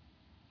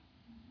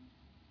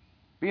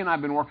 B and I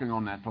have been working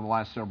on that for the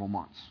last several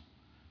months.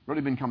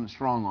 Really been coming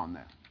strong on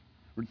that.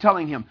 We're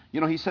telling Him,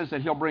 He says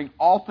that He'll bring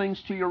all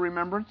things to your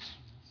remembrance.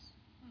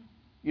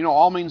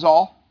 All means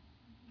all.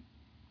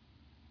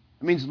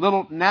 It means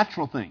little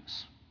natural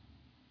things.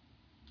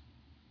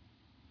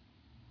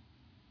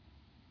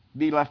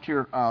 B left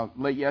here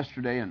late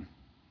yesterday and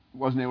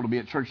wasn't able to be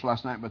at church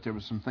last night, but there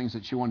was some things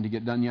that she wanted to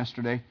get done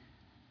yesterday.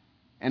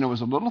 And it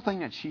was a little thing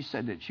that she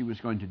said that she was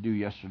going to do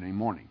yesterday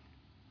morning.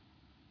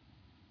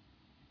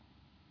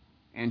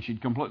 And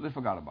she'd completely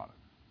forgot about it.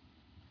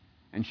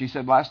 And she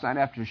said last night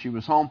after she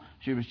was home,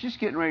 she was just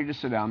getting ready to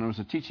sit down. There was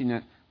a teaching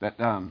that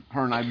her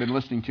and I had been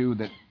listening to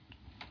that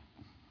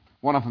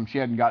one of them she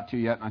hadn't got to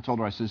yet. And I told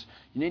her, I says,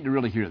 you need to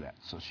really hear that.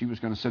 So she was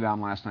going to sit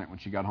down last night when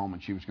she got home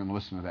and she was going to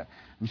listen to that.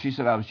 And she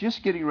said, I was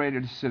just getting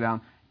ready to sit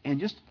down and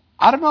just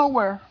out of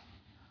nowhere,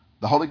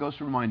 the Holy Ghost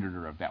reminded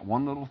her of that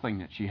one little thing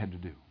that she had to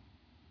do.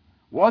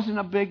 Wasn't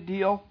a big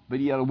deal, but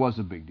yet it was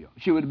a big deal.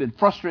 She would have been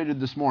frustrated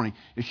this morning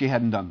if she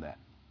hadn't done that.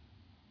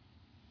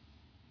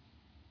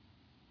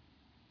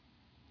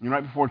 And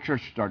right before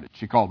church started,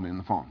 she called me on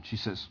the phone. She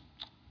says,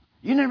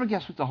 you never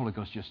guess what the Holy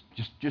Ghost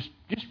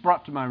just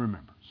brought to my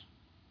remembrance.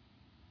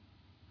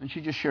 And she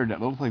just shared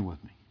that little thing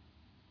with me.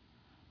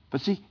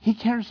 But see, He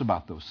cares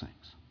about those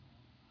things.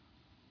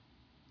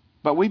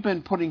 But we've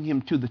been putting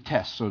Him to the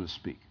test, so to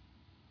speak.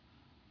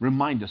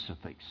 Remind us of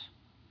things.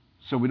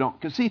 So we don't,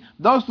 because see,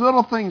 those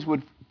little things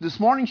this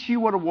morning she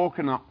would have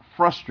woken up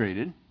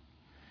frustrated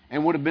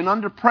and would have been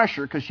under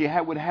pressure because she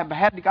would have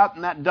had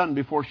gotten that done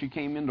before she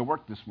came into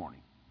work this morning.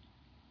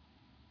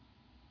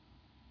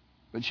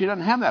 But she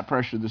doesn't have that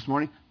pressure this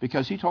morning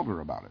because he told her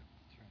about it.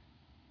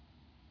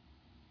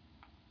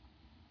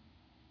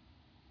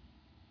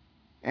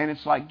 And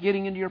it's like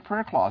getting into your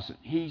prayer closet.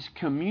 He's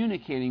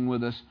communicating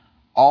with us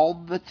all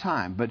the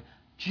time. But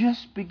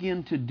just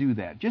begin to do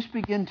that. Just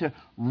begin to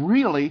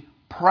really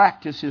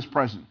practice His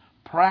presence.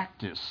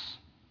 Practice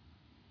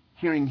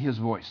hearing His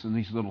voice in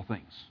these little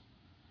things.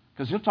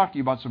 Because He'll talk to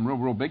you about some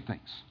real big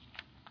things.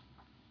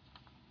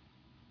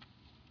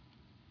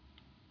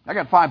 I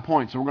got 5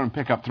 points, so we're going to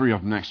pick up 3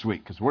 of them next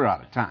week because we're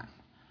out of time.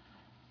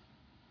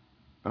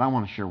 But I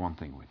want to share one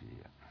thing with you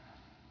yet.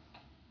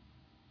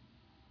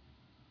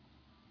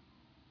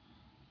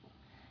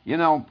 You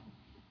know,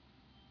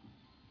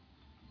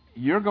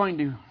 you're going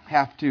to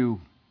have to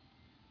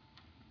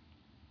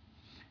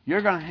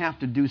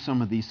do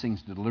some of these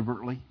things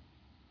deliberately.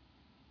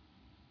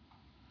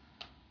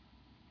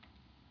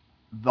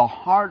 The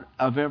heart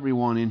of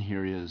everyone in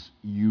here is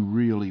you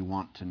really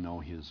want to know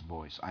His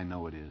voice. I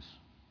know it is.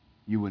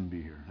 You wouldn't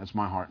be here. That's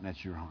my heart and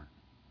that's your heart.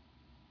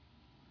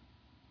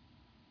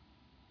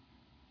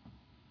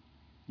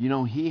 You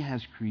know, He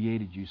has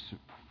created you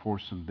for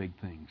some big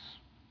things.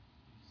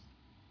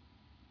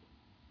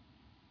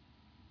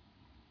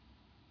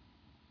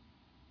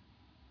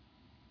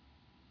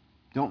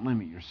 Don't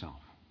limit yourself.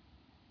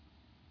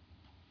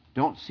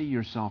 Don't see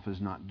yourself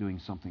as not doing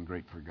something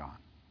great for God.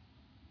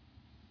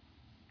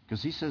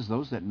 Because He says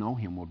those that know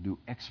Him will do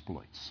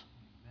exploits.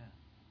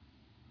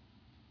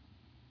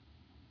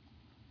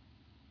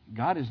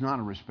 God is not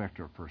a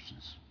respecter of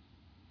persons.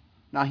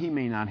 Now, He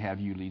may not have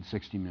you lead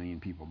 60 million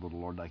people to the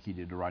Lord like He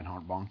did to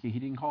Reinhard Bonnke. He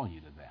didn't call you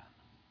to that.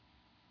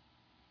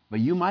 But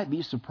you might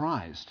be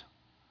surprised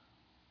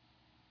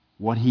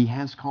what He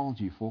has called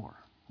you for,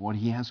 what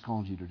He has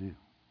called you to do.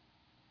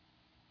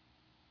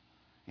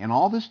 And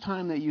all this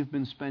time that you've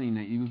been spending,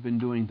 that you've been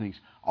doing things,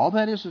 all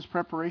that is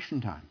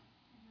preparation time.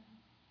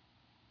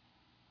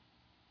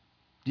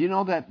 Do you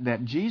know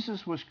that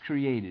Jesus was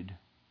created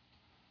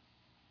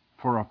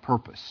for a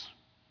purpose?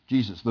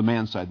 Jesus, the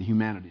man side, the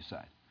humanity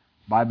side.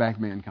 Buy back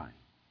mankind.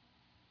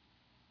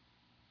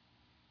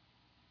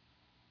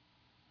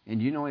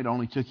 And you know it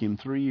only took Him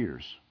 3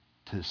 years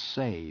to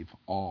save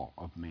all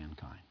of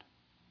mankind.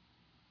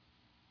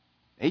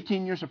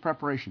 18 years of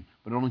preparation,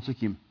 but it only took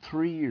Him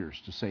 3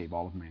 years to save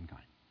all of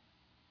mankind.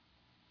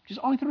 Just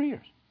only 3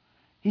 years.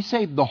 He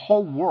saved the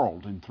whole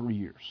world in 3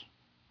 years.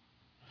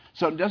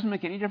 So it doesn't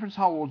make any difference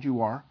how old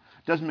you are.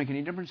 It doesn't make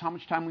any difference how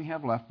much time we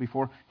have left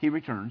before He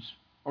returns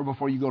or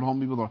before you go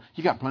home and be with the Lord.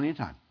 You got plenty of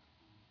time.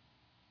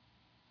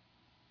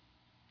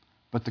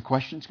 But the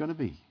question's going to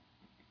be,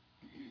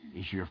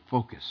 is your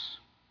focus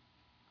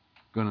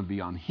going to be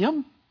on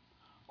Him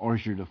or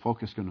is your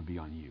focus going to be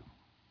on you?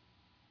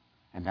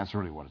 And that's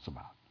really what it's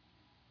about,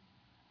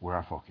 where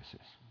our focus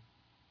is.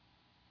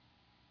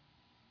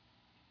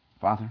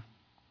 Father,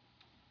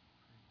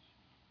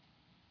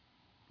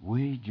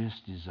 we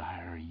just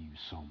desire You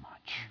so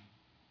much.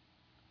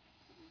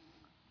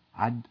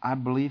 I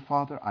believe,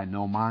 Father, I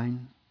know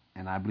mine,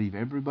 and I believe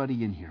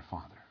everybody in here,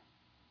 Father.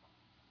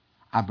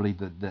 I believe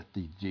that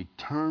the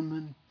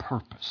determined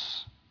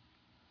purpose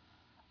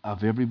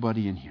of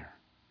everybody in here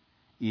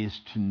is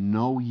to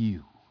know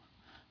You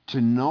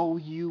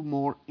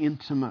more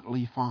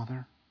intimately,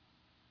 Father,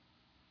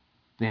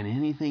 than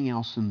anything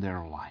else in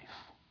their life.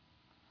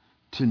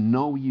 To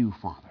know You,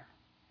 Father.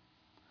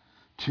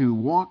 To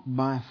walk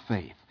by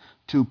faith.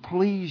 To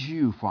please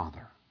You,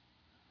 Father,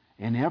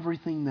 in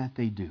everything that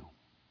they do.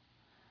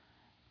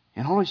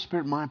 And Holy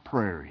Spirit, my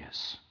prayer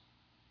is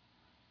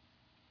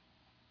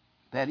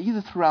that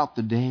either throughout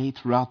the day,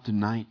 throughout the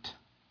night,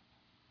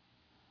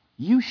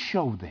 You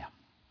show them.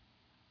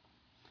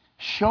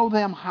 Show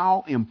them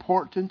how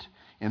important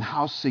and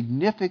how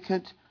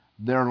significant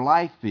their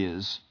life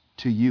is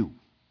to You.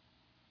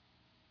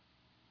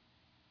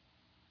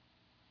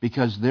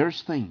 Because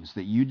there's things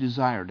that You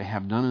desire to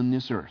have done on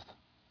this earth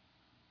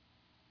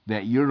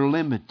that You're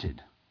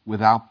limited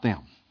without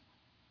them.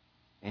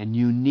 And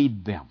You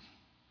need them.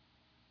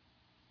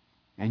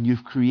 And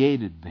You've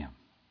created them.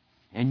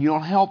 And You'll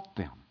help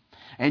them.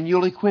 And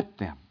You'll equip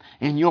them.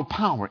 And You'll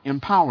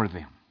empower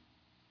them.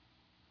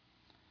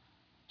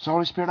 So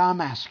Holy Spirit, I'm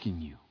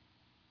asking You,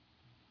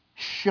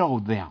 show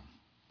them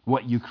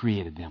what You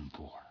created them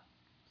for.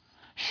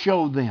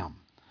 Show them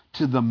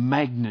to the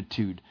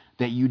magnitude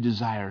that You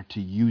desire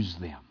to use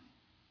them.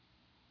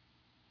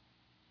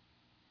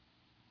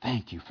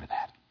 Thank You for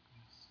that.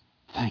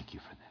 Thank You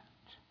for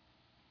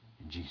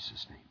that. In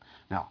Jesus' name.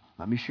 Now,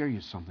 let me share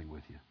you something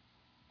with you.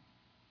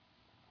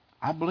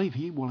 I believe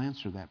He will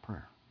answer that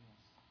prayer.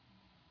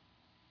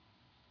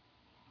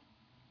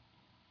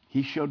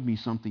 He showed me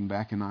something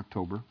back in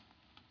October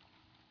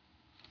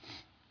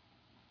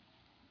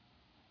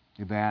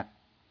that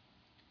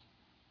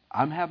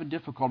I'm having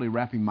difficulty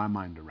wrapping my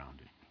mind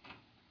around it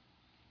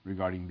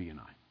regarding B&I.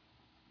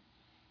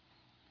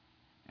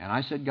 And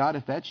I said, God,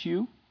 if that's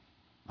You,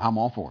 I'm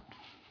all for it.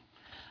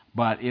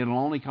 But it'll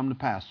only come to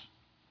pass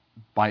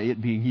by it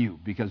being You,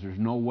 because there's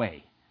no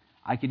way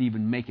I could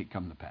even make it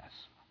come to pass.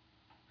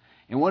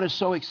 And what is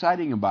so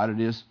exciting about it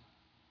is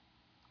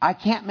I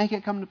can't make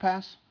it come to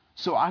pass,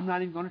 so I'm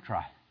not even going to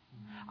try.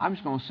 I'm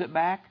just going to sit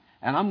back,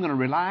 and I'm going to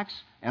relax,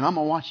 and I'm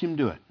going to watch Him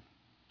do it.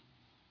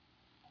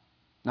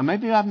 Now,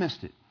 maybe I've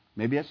missed it.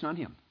 Maybe that's not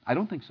Him. I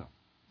don't think so.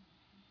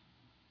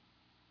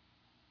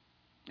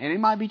 And it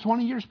might be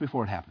 20 years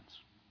before it happens.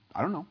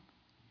 I don't know.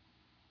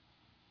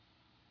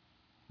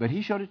 But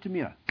He showed it to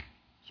me in a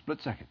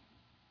split second.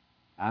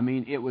 I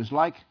mean, it was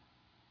like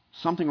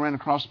something ran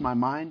across my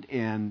mind,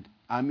 and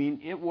I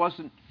mean, it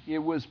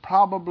was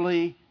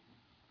probably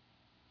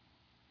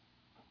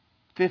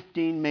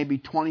 15, maybe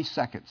 20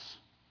 seconds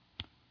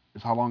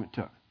is how long it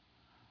took.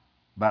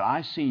 But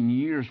I seen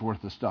years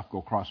worth of stuff go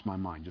across my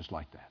mind just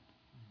like that.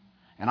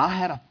 And I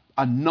had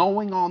a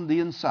knowing on the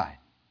inside.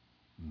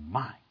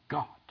 My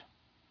God,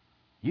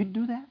 you'd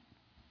do that?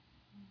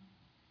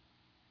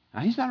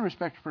 Now, He's not a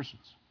respecter of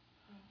persons.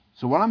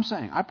 So what I'm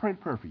saying, I prayed a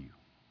prayer for you.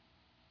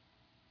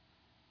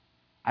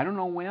 I don't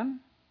know when,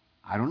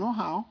 I don't know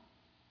how,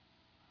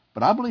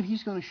 but I believe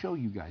He's going to show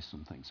you guys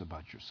some things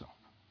about yourself.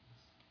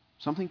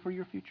 Something for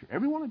your future.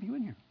 Every one of you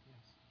in here.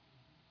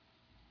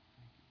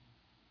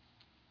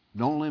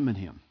 Don't limit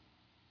Him.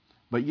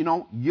 But you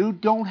know, you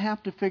don't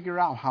have to figure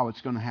out how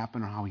it's going to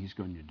happen or how He's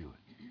going to do it.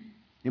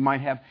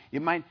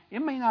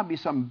 It may not be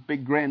some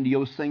big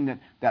grandiose thing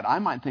that I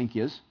might think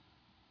is,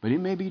 but it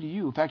may be to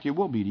you. In fact, it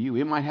will be to you.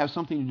 It might have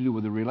something to do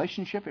with a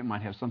relationship. It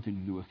might have something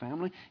to do with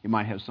family. It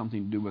might have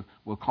something to do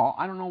with call.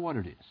 I don't know what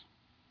it is.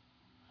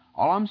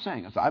 All I'm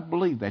saying is I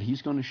believe that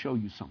He's going to show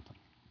you something.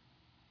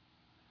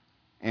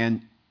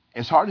 And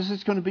as hard as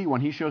it's going to be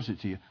when He shows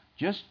it to you,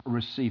 just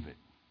receive it.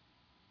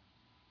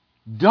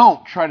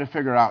 Don't try to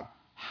figure out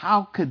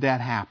how could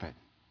that happen.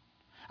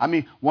 I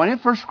mean, when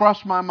it first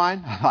crossed my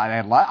mind,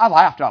 I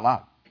laughed out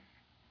loud.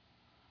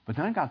 But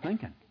then I got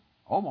thinking,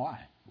 oh my,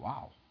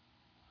 wow.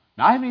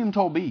 Now, I haven't even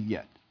told Bee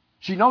yet.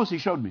 She knows He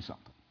showed me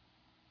something.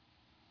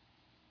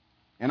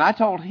 And I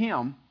told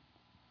him,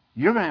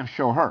 you're going to have to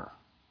show her.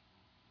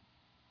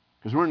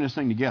 Because we're in this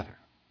thing together.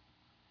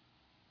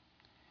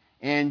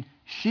 And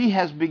she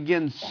has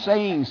begun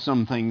saying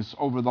some things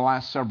over the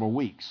last several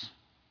weeks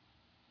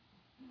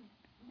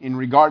in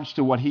regards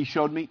to what He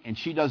showed me, and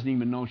she doesn't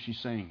even know she's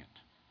saying it.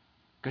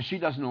 Because she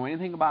doesn't know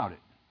anything about it.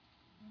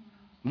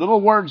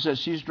 Little words that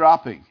she's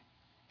dropping.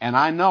 And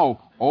I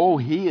know,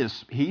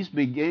 He's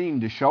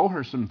beginning to show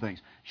her some things.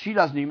 She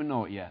doesn't even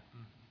know it yet.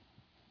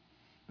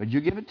 But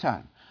you give it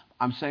time.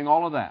 I'm saying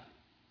all of that.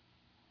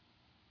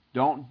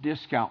 Don't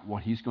discount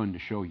what He's going to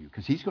show you.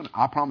 Because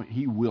I promise,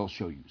 He will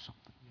show you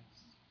something.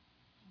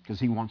 Because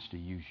He wants to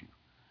use you.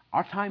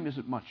 Our time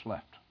isn't much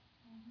left.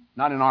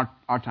 Not in our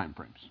time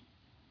frames.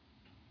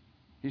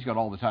 He's got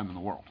all the time in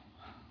the world.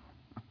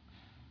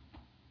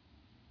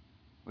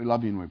 We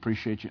love you and we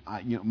appreciate you.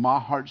 My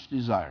heart's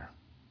desire,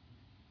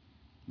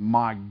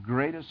 my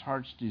greatest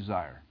heart's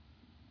desire,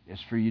 is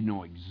for you to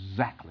know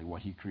exactly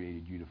what He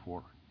created you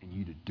for and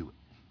you to do it.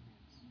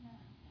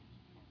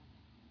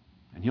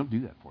 And He'll do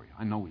that for you.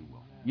 I know He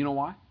will. You know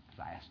why?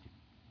 Because I asked Him.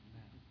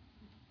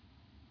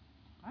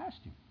 I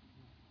asked Him.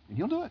 And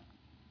He'll do it.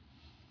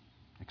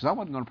 Because I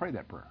wasn't going to pray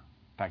that prayer.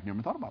 In fact, I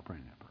never thought about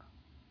praying that prayer.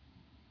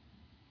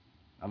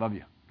 I love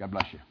you. God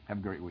bless you. Have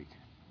a great week.